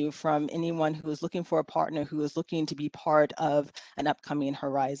from you, from anyone who is looking for a partner, who is looking to be part of an upcoming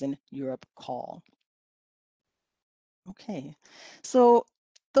Horizon Europe call. Okay, so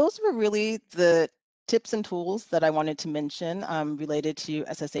those were really the tips and tools that I wanted to mention related to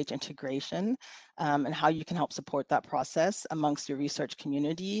SSH integration and how you can help support that process amongst your research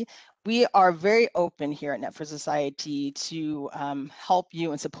community. We are very open here at Net for Society to help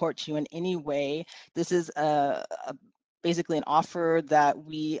you and support you in any way. This is basically an offer that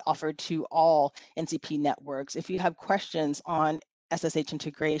we offer to all NCP networks. If you have questions on SSH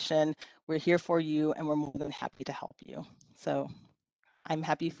integration, we're here for you and we're more than happy to help you. So I'm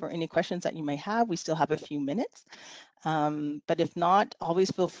happy for any questions that you may have. We still have a few minutes, but if not, always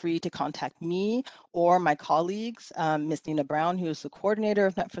feel free to contact me or my colleagues, Ms. Nina Brown, who is the coordinator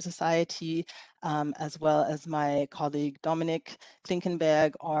of Net for Society, as well as my colleague Dominic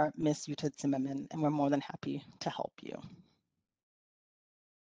Klinkenberg or Ms. Jutta Zimmerman, and we're more than happy to help you.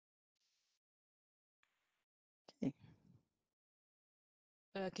 Okay.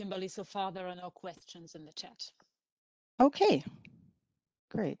 Kimberly, so far there are no questions in the chat. Okay,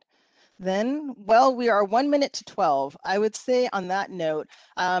 great. Then, well, we are 1 minute to 12. I would say on that note,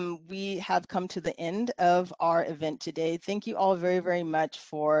 we have come to the end of our event today. Thank you all very, very much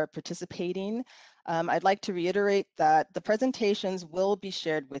for participating. I'd like to reiterate that the presentations will be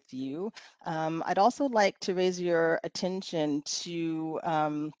shared with you. I'd also like to raise your attention to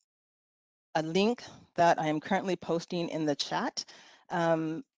a link that I am currently posting in the chat.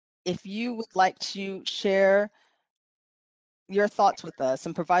 If you would like to share your thoughts with us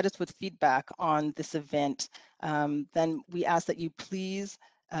and provide us with feedback on this event, then we ask that you please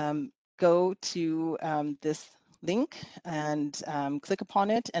go to this link and click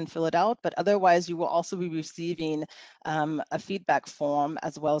upon it and fill it out. But otherwise, you will also be receiving a feedback form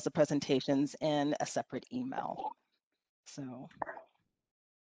as well as the presentations in a separate email. So,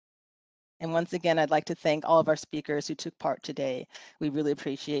 and once again, I'd like to thank all of our speakers who took part today. We really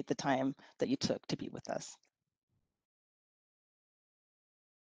appreciate the time that you took to be with us.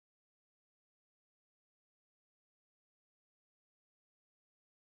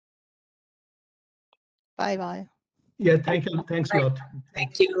 Bye-bye. Yeah, thanks a lot.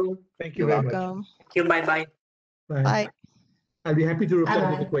 Thank you. Thank you You're very welcome. much. Thank you. Bye-bye. Bye. Bye. I'll be happy to reply to the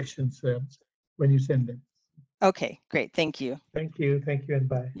Bye-bye. questions when you send them. Okay, great. Thank you. Thank you, and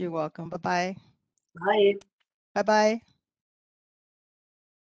bye. You're welcome. Bye-bye. Bye. Bye-bye.